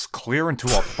broomsticks clear into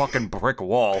a fucking brick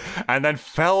wall and then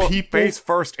fell face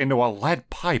first into a lead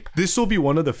pipe. This will be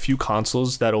one of the few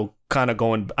consoles that'll kind of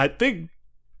go in... I think...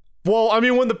 Well, I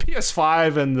mean, when the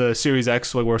PS5 and the Series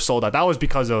X were sold out, that was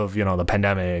because of, you know, the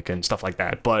pandemic and stuff like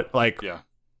that. But, like,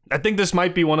 I think this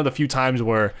might be one of the few times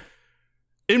where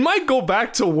it might go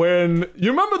back to when...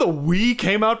 You remember the Wii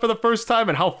came out for the first time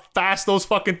and how fast those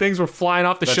fucking things were flying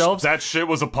off the shelves? That shit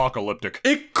was apocalyptic.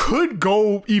 It could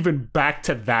go even back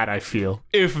to that, I feel.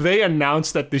 If they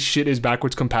announce that this shit is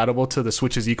backwards compatible to the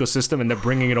Switch's ecosystem and they're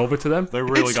bringing it over to them. They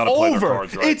really gotta play their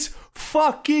cards right. It's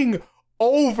fucking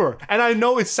over. And I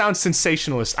know it sounds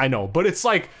sensationalist, I know, but it's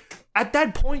like, at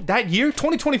that point, that year,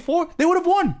 2024, they would have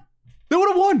won. They would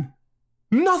have won.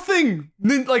 Nothing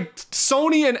like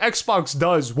Sony and Xbox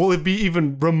does will it be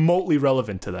even remotely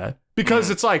relevant to that. Because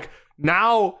it's like,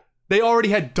 now they already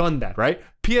had done that, right?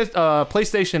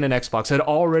 PlayStation and Xbox had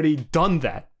already done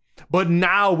that. But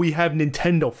now we have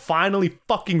Nintendo finally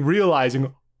fucking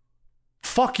realizing,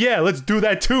 fuck yeah, let's do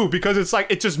that too. Because it's like,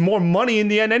 it's just more money in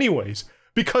the end anyways.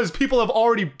 Because people have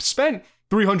already spent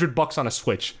 $300 on a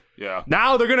Switch. Yeah.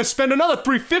 Now they're gonna spend another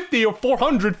 $350 or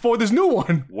 $400 for this new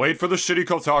one. Wait for the shitty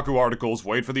Kotaku articles.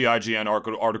 Wait for the IGN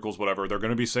articles. Whatever. They're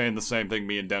gonna be saying the same thing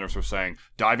me and Dennis are saying.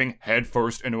 Diving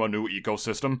headfirst into a new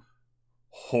ecosystem.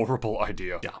 Horrible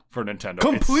idea. Yeah. For Nintendo.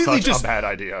 Completely it's such a bad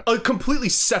idea. A completely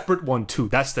separate one too.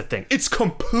 That's the thing. It's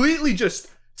completely just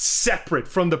separate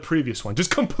from the previous one. Just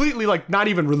completely like not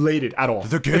even related at all.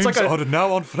 The games are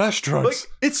now on flash drives. Like,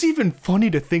 it's even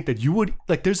funny to think that you would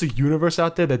like there's a universe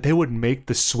out there that they would make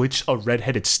the Switch a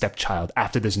redheaded stepchild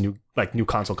after this new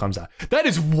console comes out. That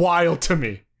is wild to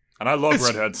me. And I love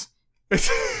redheads.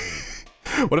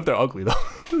 What if they're ugly though?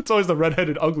 It's always the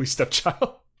redheaded ugly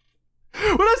stepchild.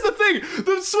 But that's the thing.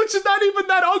 The Switch is not even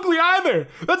that ugly either.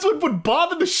 That's what would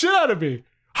bother the shit out of me.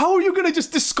 How are you gonna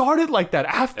just discard it like that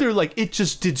after like it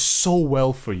just did so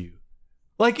well for you?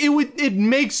 Like it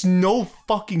makes no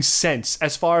fucking sense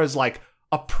as far as like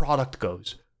a product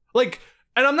goes. Like,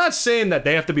 and I'm not saying that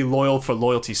they have to be loyal for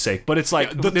loyalty's sake, but it's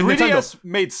like the 3DS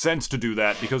made sense to do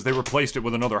that because they replaced it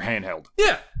with another handheld.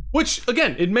 Yeah, which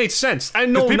again, it made sense. I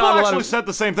know people actually said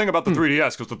the same thing about the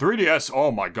 3DS because the 3DS,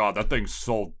 oh my god, that thing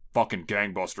sold fucking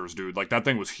gangbusters, dude. Like that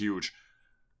thing was huge.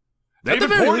 They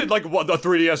even ported like a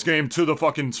 3DS game to the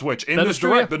fucking Switch in this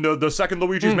direct. The second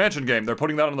Luigi's Mansion game, they're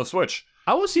putting that on the Switch.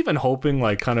 I was even hoping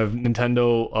like kind of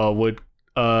Nintendo would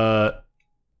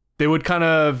they would kind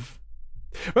of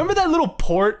remember that little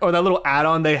port or that little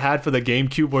add-on they had for the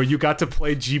GameCube where you got to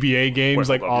play GBA games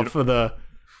off of the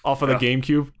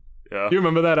GameCube. Yeah, you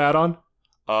remember that add-on?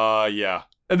 Yeah.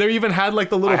 And they even had like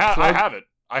the little. I have it.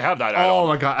 I have that add-on. Oh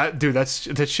my god, dude, that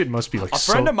shit must be like. A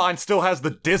friend of mine still has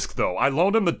the disc though. I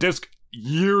loaned him the disc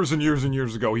years and years and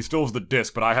years ago. He still has the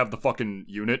disc, but I have the fucking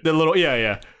unit. The little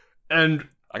yeah. And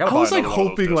I was like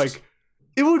hoping like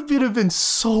it would have been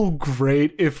so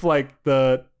great if like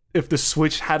the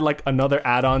Switch had like another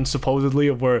add-on supposedly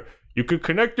of where you could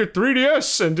connect your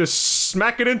 3DS and just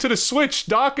smack it into the Switch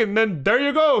dock and then there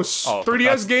you go.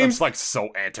 3DS games. That's like so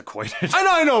antiquated.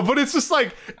 I know, but it's just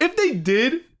like if they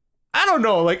did. I don't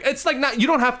know, like, it's like not, you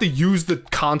don't have to use the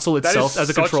console itself as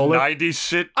a controller. That is 90s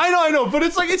shit. I know, but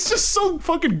it's like, it's just so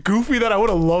fucking goofy that I would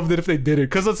have loved it if they did it.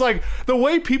 Because it's like, the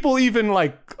way people even,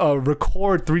 like,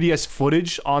 record 3DS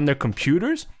footage on their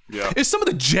computers is some of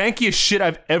the jankiest shit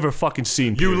I've ever fucking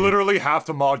seen. You literally have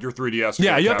to mod your 3DS.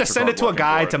 Yeah, you have to send it to a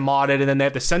guy to mod it, and then they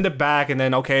have to send it back, and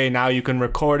then, okay, now you can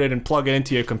record it and plug it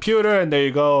into your computer, and there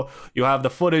you go. You have the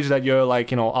footage that you're,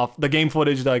 like, you know, off the game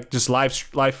footage, like, just live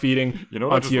feeding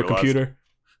onto your computer.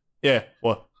 Yeah,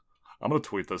 what? I'm gonna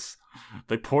tweet this.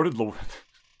 They ported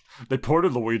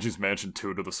Luigi's Mansion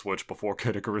 2 to the Switch before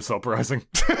Kid Icarus Uprising.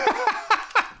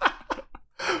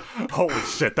 Holy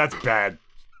shit, that's bad.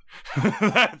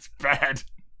 That's bad.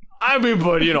 I mean,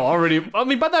 but you know,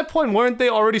 by that point, weren't they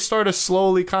already started to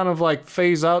slowly kind of like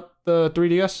phase out the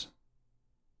 3DS?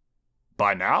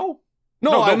 By now?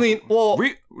 No, I mean, well,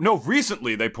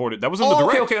 recently they ported. That was in the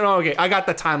direct. Okay. I got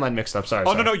the timeline mixed up. Sorry.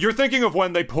 No, you're thinking of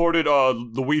when they ported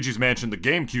Luigi's Mansion, the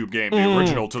GameCube game, the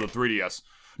original, to the 3DS.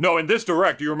 No, in this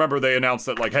direct, you remember they announced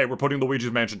that like, hey, we're putting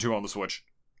Luigi's Mansion 2 on the Switch,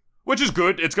 which is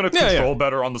good. It's gonna control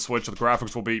better on the Switch. The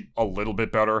graphics will be a little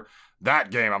bit better.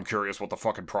 That game, I'm curious what the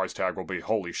fucking price tag will be.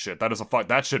 Holy shit, that is a fight.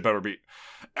 That shit better be.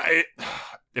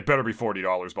 It better be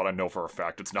 $40, but I know for a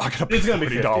fact it's not gonna be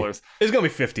 $40. It's gonna be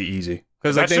 $50 easy.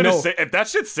 Because like, if that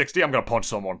shit's $60, I'm gonna punch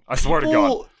someone. I swear to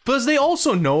God. Because they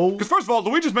also know. Because first of all,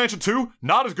 Luigi's Mansion 2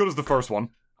 not as good as the first one.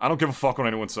 I don't give a fuck what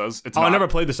anyone says. It's not. I never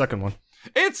played the second one.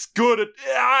 It's good.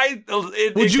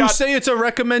 Would you say it's a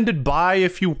recommended buy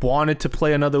if you wanted to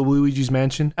play another Luigi's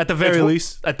Mansion at the very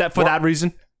least? For that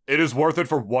reason, it is worth it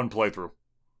for one playthrough.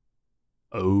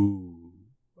 Oh,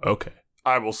 okay.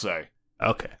 I will say.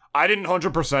 Okay. I didn't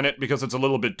 100% it because it's a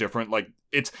little bit different. Like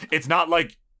it's not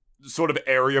like sort of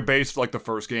area based like the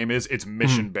first game is. It's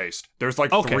mission based. There's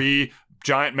like 3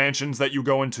 giant mansions that you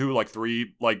go into, like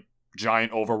 3 like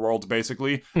giant overworlds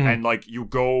basically, and like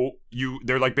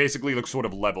they're like basically like sort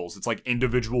of levels. It's like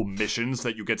individual missions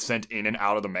that you get sent in and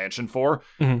out of the mansion for,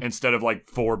 instead of like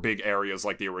 4 big areas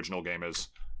like the original game is.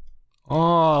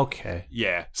 Oh, okay.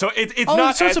 Yeah. So it's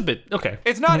not. So it's a bit okay.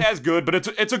 It's not as good, but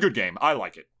it's a good game. I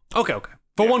like it. Okay.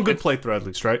 For one good playthrough, at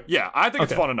least, right? Yeah, I think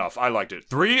it's fun enough. I liked it.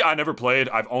 3, I never played.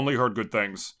 I've only heard good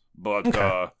things, but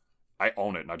I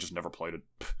own it, and I just never played it.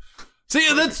 See,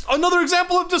 that's another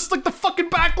example of just like the fucking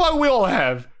backlog we all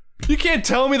have. You can't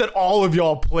tell me that all of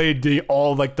y'all played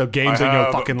all like the games in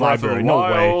your fucking library. No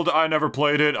way. I never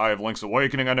played it. I have Link's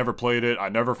Awakening. I never played it. I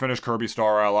never finished Kirby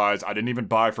Star Allies. I didn't even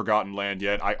buy Forgotten Land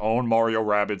yet. I own Mario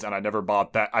Rabbids, and I never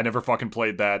bought that. I never fucking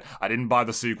played that. I didn't buy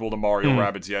the sequel to Mario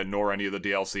Rabbids yet, nor any of the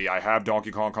DLC. I have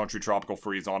Donkey Kong Country Tropical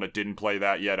Freeze on it. Didn't play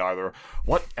that yet either.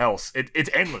 What else?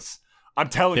 It's endless. I'm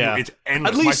telling you, it's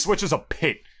endless. At least, my Switch is a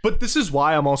pit. But this is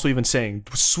why I'm also even saying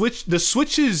the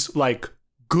Switch's like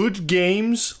good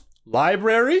games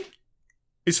library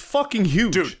is fucking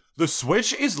huge. Dude, the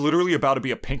Switch is literally about to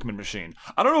be a Pinkman machine.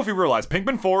 I don't know if you realize,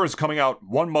 Pinkman 4 is coming out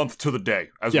 1 month to the day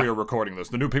as we are recording this.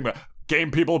 The new Pinkman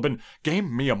game people have been... Game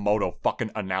Miyamoto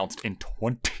fucking announced in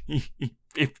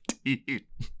 2015.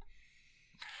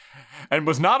 And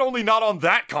was not only not on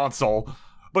that console,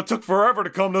 but took forever to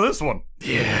come to this one.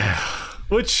 Yeah.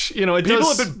 Which, you know, people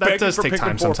have been begging for take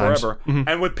time Pikmin 4 sometimes. forever.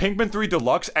 And with Pikmin 3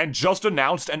 Deluxe and just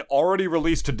announced and already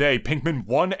released today, Pikmin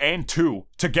 1 and 2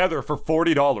 together for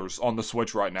 $40 on the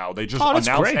Switch right now. They just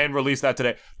announced and released that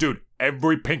today. Dude,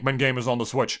 every Pikmin game is on the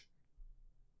Switch.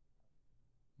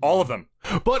 All of them.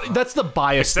 But that's the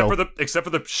bias, except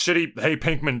for the shitty Hey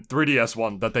Pinkman 3DS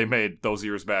one that they made those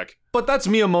years back. But that's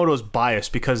Miyamoto's bias,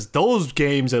 because those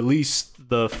games, at least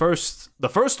the first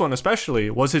one especially,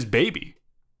 was his baby.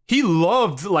 He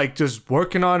loved like just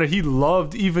working on it. He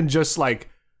loved even just like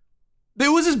it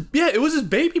was his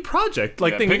baby project.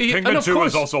 Like Pikmin 2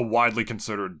 is also widely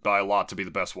considered by a lot to be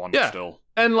the best one still.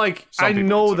 And like I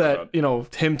know that, you know,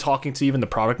 him talking to even the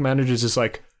product managers is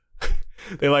like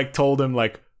they like told him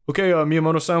like, okay,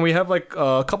 Miyamoto-san, we have like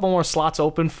a couple more slots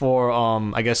open for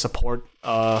I guess support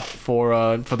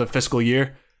for the fiscal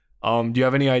year. Do you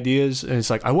have any ideas? And it's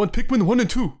like, I want Pikmin 1 and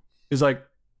 2. He's like,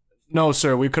 no,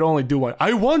 sir, we could only do one.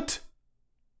 I want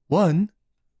 1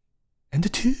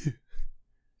 and 2.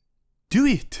 Do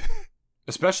it.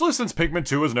 Especially since Pikmin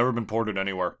 2 has never been ported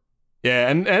anywhere. Yeah,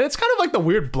 and it's kind of like the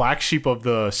weird black sheep of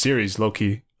the series,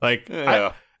 low-key. Like,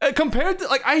 compared to,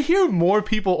 like, I hear more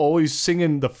people always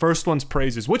singing the first one's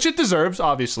praises, which it deserves,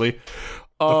 obviously.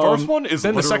 The first one is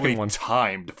literally the second one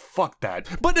timed. Fuck that.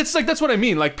 But it's like, that's what I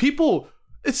mean. Like, people...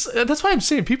 that's why I'm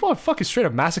saying people are fucking straight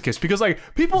up masochists, because like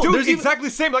people, dude, exactly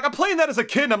the same. Like I'm playing that as a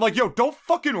kid, and I'm like, yo, don't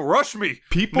fucking rush me,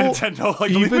 people. Nintendo,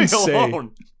 like leave me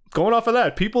alone. Going off of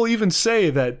that, people even say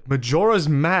that Majora's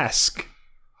Mask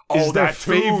is their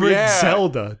favorite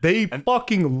Zelda. They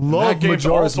fucking love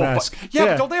Majora's Mask.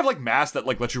 But don't they have like masks that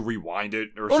like let you rewind it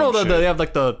or something? Oh no, they have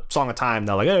like the Song of Time.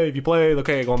 They're like, hey, if you play,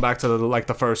 okay, going back to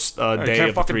the first day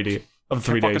of the 3D of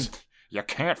the 3 days. You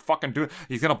can't fucking do it.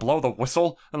 He's gonna blow the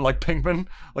whistle and like Pinkman,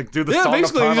 like do the song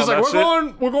basically of time he's just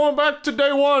like we're going back to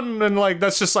day 1, and like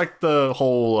that's just like the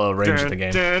whole range of the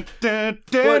game.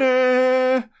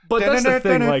 But that's the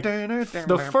thing, like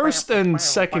the first and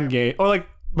second game, or like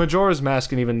Majora's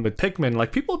Mask, and even with Pikmin,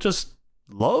 like people just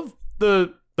love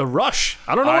the rush.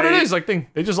 I don't know what it is. Like they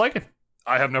just like it.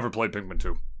 I have never played Pikmin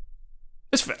 2.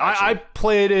 It's I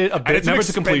played it a bit, never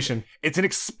to completion. It's an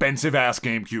expensive ass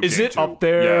GameCube. Is it up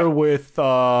there with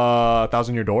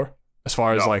Thousand Year Door as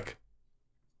far as like?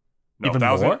 No, even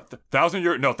more? Thousand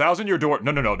Year Door.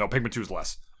 No. Pikmin 2 is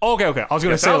less. Oh, okay. I was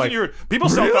gonna say like people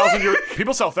sell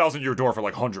Thousand Year Door for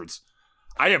like hundreds.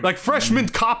 I am like fresh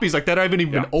mint copies like that. I haven't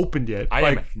even been opened yet. I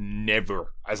am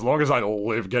never, as long as I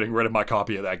live, getting rid of my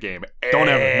copy of that game. Don't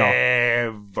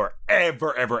ever.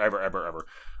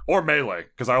 Or Melee,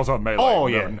 because I also have Melee. Oh,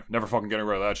 yeah. Never fucking getting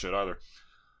rid of that shit either.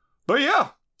 But yeah,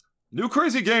 new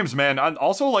crazy games, man. And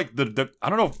also, like, I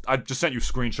don't know if I just sent you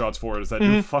screenshots for it. Is that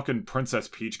new fucking Princess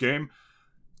Peach game?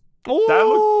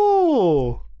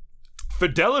 Oh!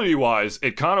 Fidelity-wise,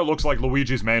 it kind of looks like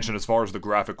Luigi's Mansion as far as the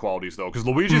graphic qualities, though. Because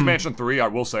Luigi's Mansion 3, I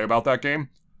will say about that game,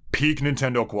 peak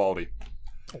Nintendo quality.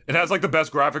 It has, like, the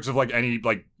best graphics of, like, any,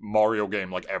 like, Mario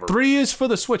game, like, ever. 3 is for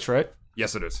the Switch, right?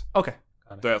 Yes, it is. Okay.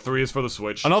 Yeah, 3 is for the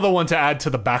Switch. Another one to add to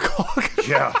the backlog.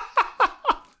 Yeah.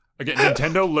 Again,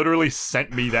 Nintendo literally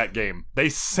sent me that game. They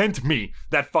sent me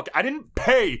that I didn't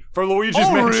pay for Luigi's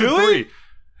Mansion 3.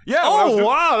 Yeah.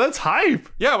 Wow, that's hype.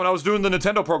 Yeah, when I was doing the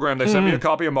Nintendo program, they sent me a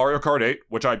copy of Mario Kart 8,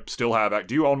 which I still have.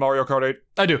 Do you own Mario Kart 8?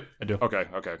 I do. Okay,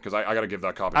 because I gotta give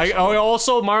that copy. I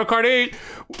also Mario Kart 8,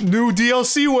 new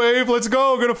DLC wave. Let's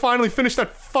go. Gonna finally finish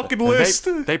that fucking list.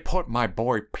 They put my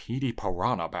boy Petey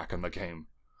Piranha back in the game.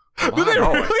 Did they really?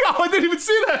 Oh, I didn't even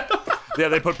see that. Yeah,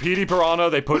 they put Petey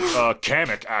Piranha, they put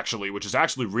Kamek, actually, which is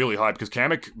actually really hype, because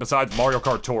Kamek, besides Mario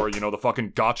Kart Tour, you know, the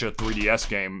fucking Gacha 3DS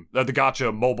game, the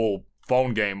Gacha mobile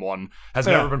phone game one, has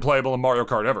never been playable in Mario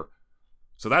Kart ever.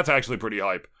 So that's actually pretty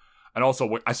hype. And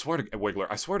also, I swear to Wiggler,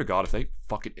 I swear to God, if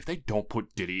they don't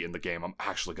put Diddy in the game, I'm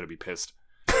actually gonna be pissed.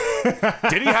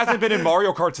 Diddy hasn't been in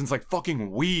Mario Kart since like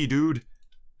fucking Wii, dude.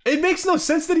 It makes no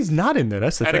sense that he's not in there.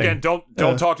 That's the thing. And again,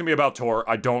 don't talk to me about Tor.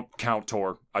 I don't count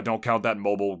Tor. I don't count that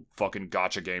mobile fucking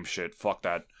gacha game shit. Fuck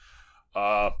that.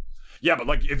 Yeah, but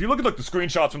like if you look at like the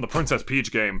screenshots from the Princess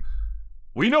Peach game,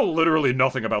 we know literally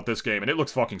nothing about this game, and it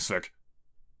looks fucking sick.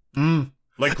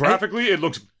 Like graphically, it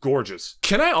looks gorgeous.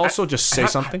 Can I also just say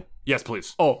something? Yes,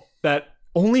 please. Oh, that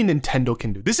only Nintendo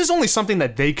can do. This is only something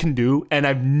that they can do, and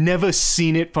I've never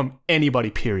seen it from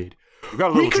anybody, period. You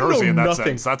got a little jersey in that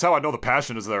sense. That's how I know the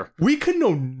passion is there. We can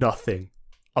know nothing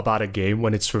about a game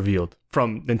when it's revealed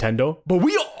from Nintendo, but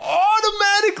we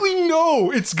automatically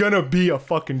know it's gonna be a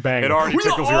fucking banger. It already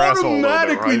tickles your asshole a little bit, right?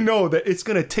 We automatically know that it's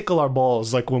gonna tickle our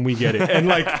balls like when we get it. And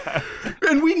like,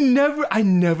 and I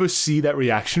never see that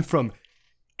reaction from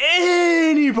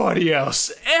anybody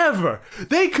else ever.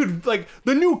 They could, like,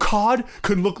 the new COD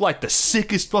could look like the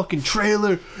sickest fucking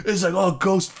trailer. It's like, oh,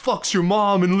 Ghost fucks your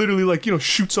mom and literally, like, you know,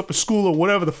 shoots up a school or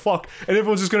whatever the fuck, and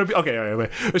everyone's just gonna be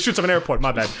wait. It shoots up an airport,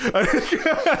 my bad.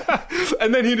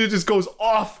 And then he just goes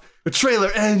off. The trailer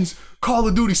ends. Call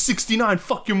of Duty 69,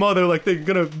 fuck your mother. Like, they're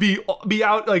gonna be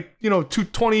out, like, you know,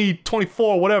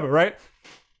 2024, whatever, right?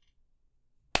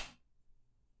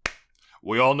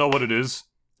 We all know what it is.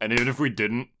 And even if we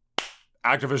didn't,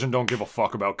 Activision don't give a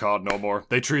fuck about COD no more.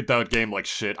 They treat that game like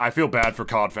shit. I feel bad for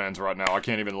COD fans right now. I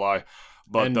can't even lie.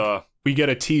 But and we get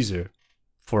a teaser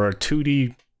for a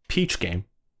 2D Peach game.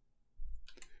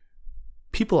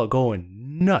 People are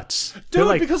going nuts. Dude,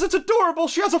 like, because it's adorable.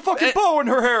 She has a fucking bow in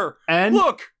her hair. And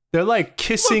look. They're like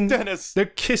kissing. Look, Dennis. They're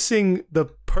kissing the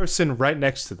person right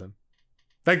next to them.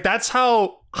 Like, that's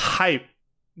how hype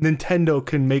Nintendo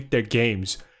can make their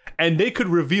games. And they could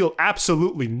reveal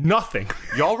absolutely nothing.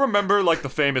 Y'all remember like the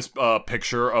famous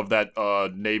picture of that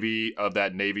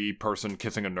Navy person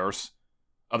kissing a nurse,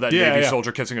 of that Navy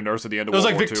soldier kissing a nurse at the end of World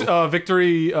War II? It was like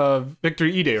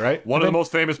Victory E-Day, right? One of the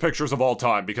most famous pictures of all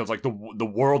time, because like the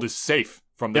world is safe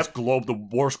from this the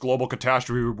worst global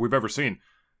catastrophe we've ever seen.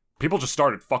 People just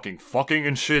started fucking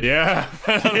and shit. Yeah.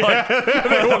 And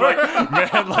they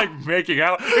were like making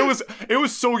out. It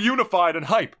was so unified and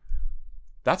hype.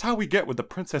 That's how we get with the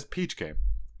Princess Peach game.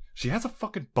 She has a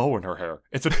fucking bow in her hair.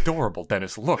 It's adorable,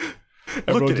 Dennis. Look.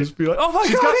 Everyone Look at just be like, oh my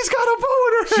God, he's got a bow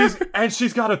in her hair. And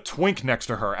she's got a twink next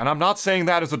to her. And I'm not saying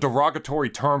that as a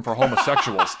derogatory term for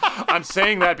homosexuals. I'm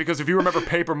saying that because if you remember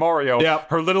Paper Mario,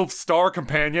 her little star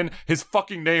companion, his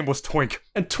fucking name was Twink.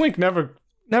 And Twink never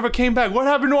came back. What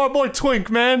happened to our boy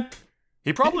Twink, man?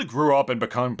 He probably grew up and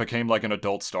became like an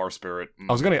adult Star Spirit.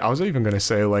 I was even gonna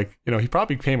say, like, you know, he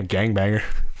probably became a gangbanger,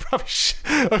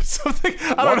 or something.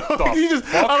 I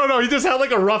don't know. He just had like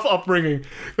a rough upbringing,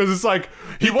 because it's like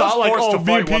he was forced to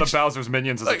fight one of Bowser's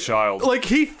minions as a child. Like,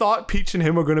 he thought Peach and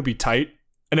him were gonna be tight,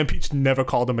 and then Peach never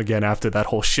called him again after that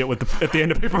whole shit at the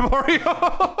end of Paper Mario.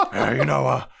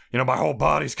 Yeah, my whole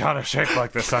body's kind of shaped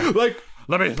like this.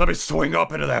 Let me swing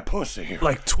up into that pussy.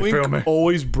 Like, Twink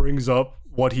always brings up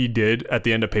what he did at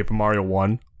the end of Paper Mario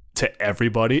 1 to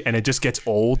everybody, and it just gets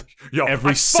old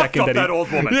every second that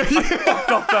old woman. I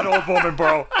fucked up that old woman,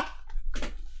 bro.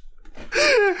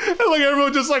 And like,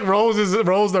 everyone just like rolls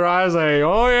their eyes like,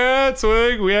 oh yeah,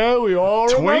 Twink, yeah, we all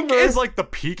remember. Twink is like the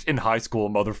peaked in high school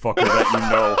motherfucker that you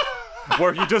know.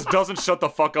 Where he just doesn't shut the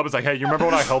fuck up. It's like, hey, you remember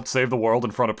when I helped save the world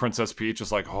in front of Princess Peach?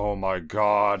 It's like, oh my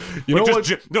God. You know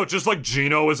what? Just like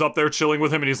Gino is up there chilling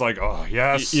with him, and he's like, oh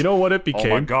yes. You know what it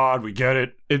became? Oh my God, we get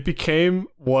it. It became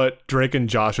what Drake and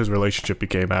Josh's relationship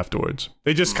became afterwards.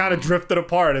 They just kind of drifted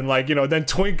apart, and like, you know, then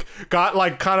Twink got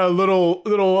like kind of little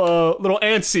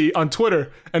antsy on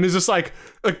Twitter, and it's just like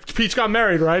Peach got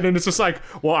married, right? And it's just like,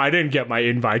 well, I didn't get my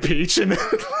invite, Peach, and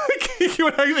like, he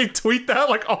would actually tweet that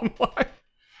like online.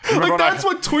 Like, that's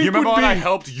what Twink would be. You remember when I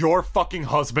helped your fucking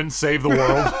husband save the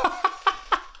world?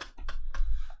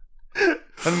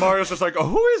 And Mario's just like, oh,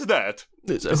 who is that?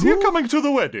 Is he coming to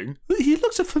the wedding? He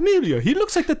looks familiar. He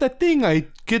looks like that thing I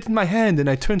get in my hand and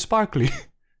I turn sparkly.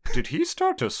 Did he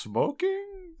start to smoking?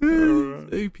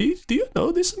 Hey, Peach, do you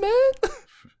know this man?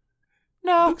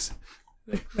 No.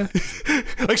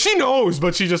 Like, she knows,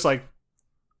 but she just like,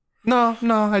 no,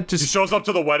 I just... He shows up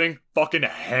to the wedding, fucking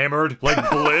hammered, like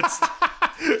blitzed.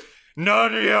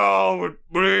 None of y'all would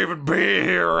even be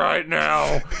here right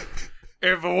now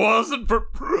if it wasn't for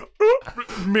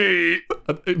me.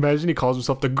 Imagine he calls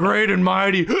himself the great and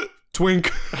mighty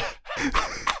Twink.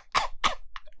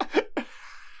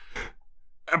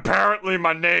 Apparently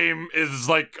my name is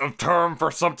like a term for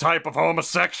some type of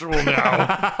homosexual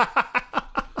now.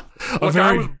 Look,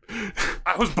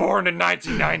 I was born in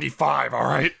 1995, all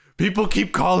right? People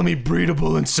keep calling me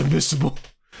breedable and submissible.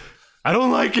 I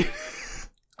don't like it.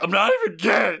 I'm not even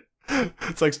gay.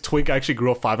 It's like Twink actually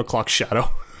grew a 5 o'clock shadow.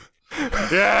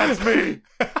 Yeah, it's me.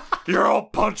 You're all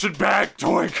punching back,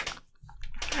 Twink.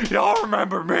 Y'all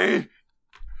remember me?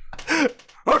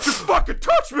 Don't you fucking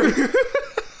touch me!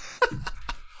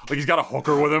 Like he's got a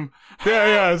hooker with him.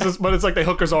 Yeah. It's just, but it's like the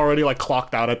hooker's already like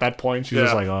clocked out at that point. She's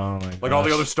just like, oh my god. Like all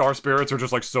the other star spirits are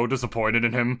just like so disappointed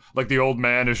in him. Like the old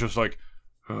man is just like.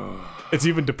 It's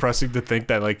even depressing to think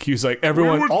that like he's like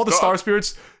everyone, all the star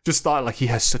spirits just thought like he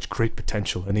has such great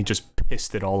potential, and he just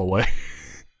pissed it all away.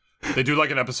 They do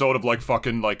like an episode of like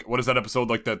fucking like what is that episode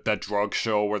like that drug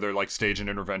show where they're like staging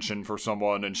intervention for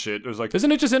someone and shit. There's like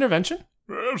isn't it just intervention?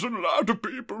 There's a lot of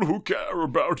people who care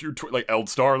about you, like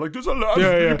Eldstar. Like there's a lot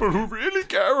of people who really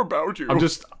care about you. I'm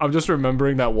just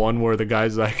remembering that one where the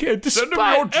guy's like, yeah,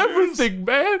 despite everything,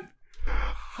 man,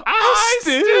 I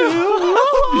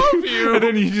still love you. And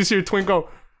then you just hear Twink go,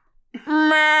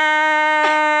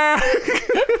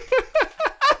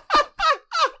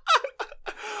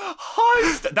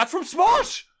 That's from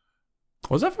Smosh.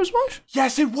 Was that from Smosh?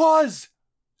 Yes, it was.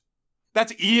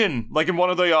 That's Ian, like in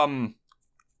one of the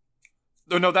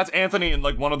no, that's Anthony in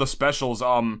like one of the specials.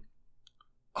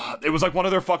 It was like one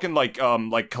of their fucking like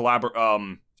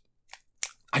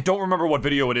I don't remember what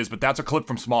video it is, but that's a clip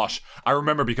from Smosh. I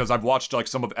remember because I've watched like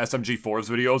some of SMG4's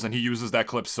videos, and he uses that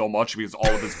clip so much because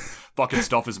all of his fucking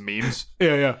stuff is memes.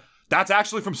 Yeah. That's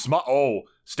actually from Smosh. Oh,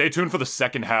 stay tuned for the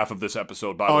second half of this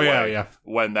episode, by the way. Yeah.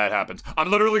 When that happens.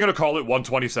 I'm literally going to call it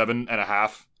 127 and a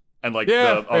half. And like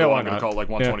the other one I'm going to call it like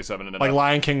 127 and a half. Like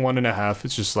Lion King 1.5.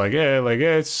 It's just like,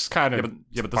 it's kind of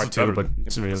yeah, but this is better. But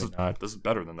it's really not. This is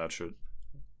better than that shit.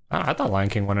 I thought Lion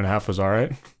King 1.5 was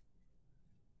alright.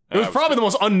 It was probably the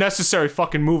most unnecessary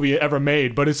fucking movie ever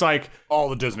made, but it's like... All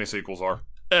the Disney sequels are.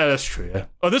 Yeah, that's true, yeah.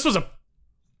 Oh, this was a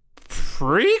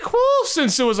prequel?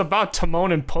 Since it was about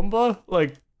Timon and Pumbaa,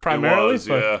 like, primarily? It was,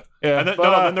 yeah. And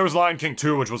then there was Lion King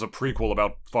 2, which was a prequel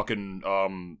about fucking,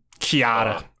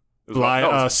 Kiara.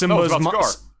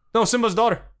 Simba's Simba's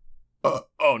daughter.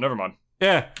 Oh, never mind.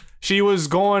 Yeah. She was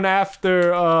going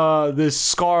after, this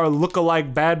Scar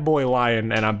look-alike bad boy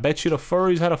lion, and I bet you the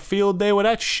furries had a field day with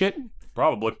that shit.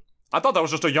 Probably. I thought that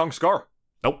was just a young Scar.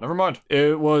 Nope. Never mind.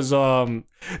 It was, I don't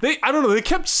know, they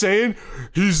kept saying,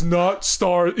 he's not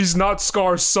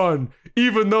Scar's son,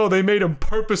 even though they made him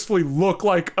purposefully look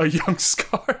like a young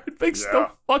Scar. It makes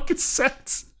no fucking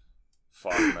sense.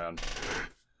 Fuck, man.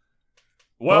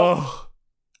 Well,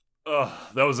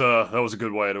 that was a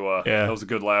good way to, that was a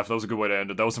good laugh. That was a good way to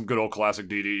end it. That was some good old classic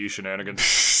DDE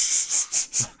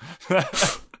shenanigans.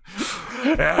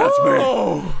 Yeah, that's me.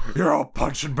 You're all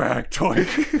punching back, Twink.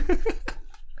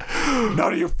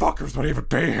 None of you fuckers would even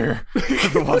be here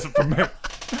if it wasn't for me.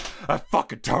 That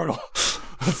fucking turtle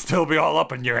would still be all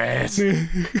up in your ass. You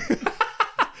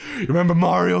remember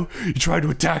Mario? You tried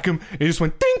to attack him, and he just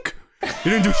went, dink!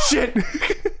 You didn't do shit!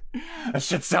 That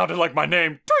shit sounded like my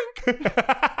name. Twink!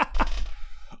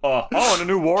 And a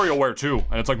new WarioWare too,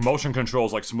 and it's like motion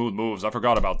controls, like smooth moves. I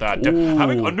forgot about that.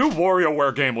 Having a new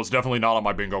WarioWare game was definitely not on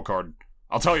my bingo card.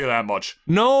 I'll tell you that much.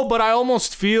 No, but I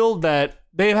almost feel that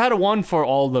they've had one for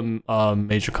all the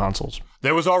major consoles.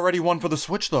 There was already one for the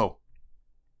Switch, though.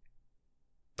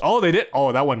 Oh, they did?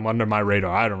 Oh, that went under my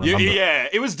radar. I don't remember. Yeah,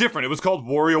 it was different. It was called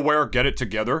WarioWare Get It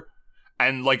Together.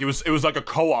 And like it was like a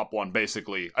co-op one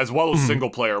basically, as well as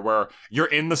single player, where you're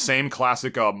in the same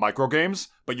classic micro games,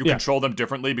 but you control them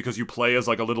differently because you play as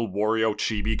like a little Wario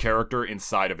chibi character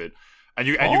inside of it, and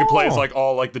you can play as like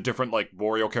all like the different like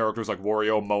Wario characters like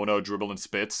Wario, Mona, Dribble, and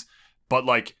Spitz. But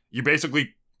like you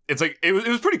basically, it's like it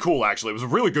was pretty cool actually. It was a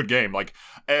really good game. Like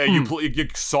you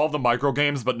solve the micro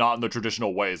games, but not in the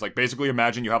traditional ways. Like basically,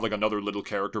 imagine you have like another little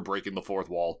character breaking the fourth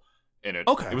wall in it.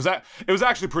 Okay, it was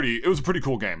actually pretty. It was a pretty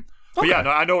cool game. But yeah, no,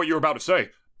 I know what you were about to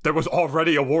say. There was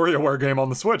already a WarioWare game on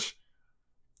the Switch.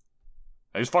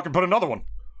 I just fucking put another one.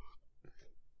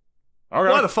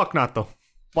 Okay. Why the fuck not, though?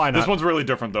 Why not? This one's really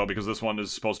different, though, because this one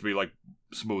is supposed to be, like,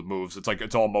 smooth moves. It's like,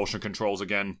 it's all motion controls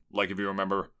again, like if you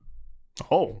remember.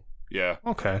 Oh. Yeah.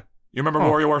 Okay. You remember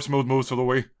WarioWare smooth moves for the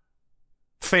Wii?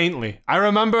 Faintly. I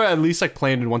remember at least, like,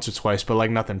 playing it once or twice, but, like,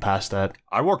 nothing past that.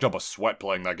 I worked up a sweat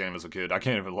playing that game as a kid. I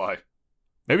can't even lie.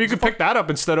 Maybe you could pick that up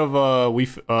instead of not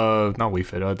Wii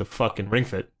Fit, the fucking Ring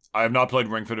Fit. I have not played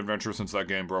Ring Fit Adventure since that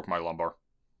game broke my lumbar.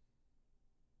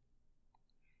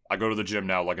 I go to the gym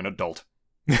now like an adult.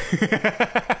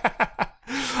 I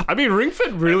mean, Ring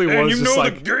Fit really was you just know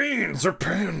like... the gains are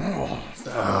paying off.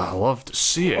 I love to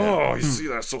see it. Oh, you see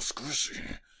that? So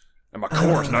squishy. And my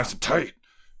core is nice and tight.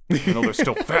 I know they're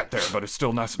still fat there, but it's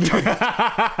still nice and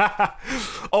tight.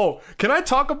 Oh, can I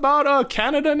talk about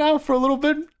Canada now for a little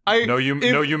bit? No,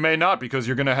 you may not, because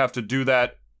you're gonna have to do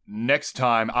that next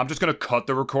time. I'm just gonna cut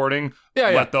the recording,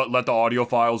 let the audio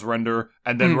files render,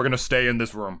 and then we're gonna stay in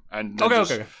this room and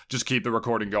just keep the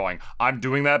recording going. I'm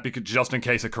doing that because just in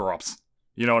case it corrupts.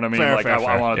 You know what I mean? Fair,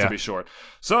 I want it to be short.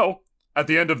 So at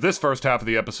the end of this first half of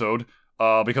the episode,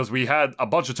 because we had a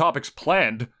bunch of topics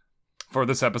planned for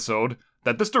this episode,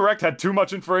 that this direct had too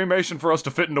much information for us to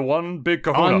fit into one big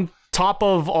kahuna. On top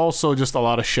of also just a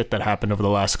lot of shit that happened over the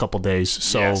last couple days.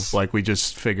 So, like, we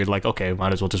just figured, like, okay,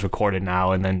 might as well just record it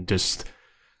now and then just,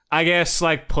 I guess,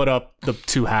 like, put up the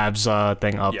two halves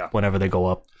thing up whenever they go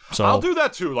up. So I'll do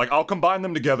that too. Like, I'll combine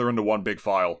them together into one big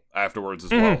file afterwards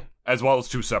as well as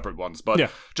two separate ones.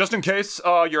 But just in case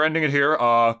you're ending it here,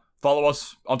 follow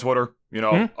us on Twitter,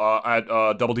 at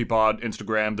Double D Pod,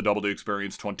 Instagram, the Double D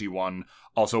Experience 21.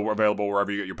 Also, we're available wherever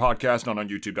you get your podcast, and on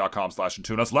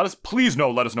youtube.com/Intunus. Let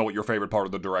us know what your favorite part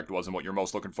of the direct was and what you're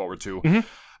most looking forward to,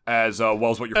 as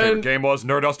well as what your favorite game was.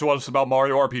 Nerd us to us about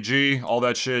Mario RPG, all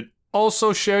that shit.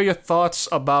 Also, share your thoughts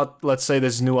about, let's say,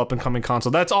 this new up-and-coming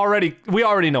console. We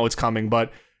already know it's coming,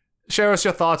 but share us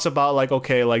your thoughts about, like,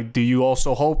 okay, like, do you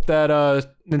also hope that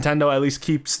Nintendo at least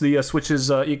keeps the Switch's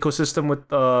ecosystem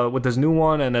with this new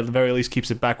one, and at the very least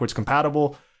keeps it backwards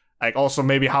compatible? Like, also,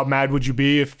 maybe how mad would you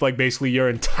be if, like, basically your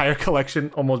entire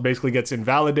collection almost basically gets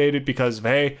invalidated because of,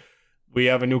 hey, we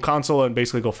have a new console and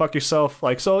basically go fuck yourself?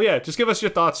 Like, so yeah, just give us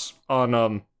your thoughts on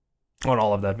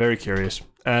all of that. Very curious.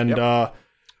 And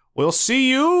we'll see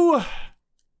you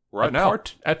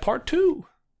at part 2.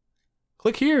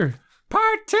 Click here.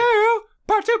 Part 2.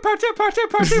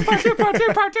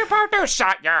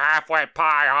 Shut your halfway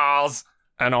pie holes.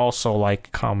 And also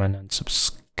like, comment, and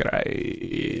subscribe.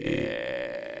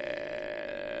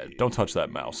 Don't touch that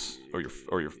mouse or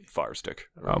your Fire Stick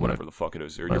or whatever the fuck it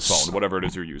is, or your phone, whatever it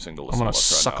is you're using to listen to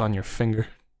us right now. I'm gonna suck on your finger.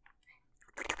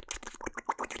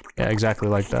 Yeah, exactly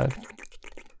like that.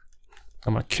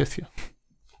 I'm gonna kiss you.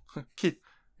 Kiss.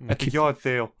 At the yard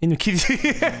sale. In the kiss.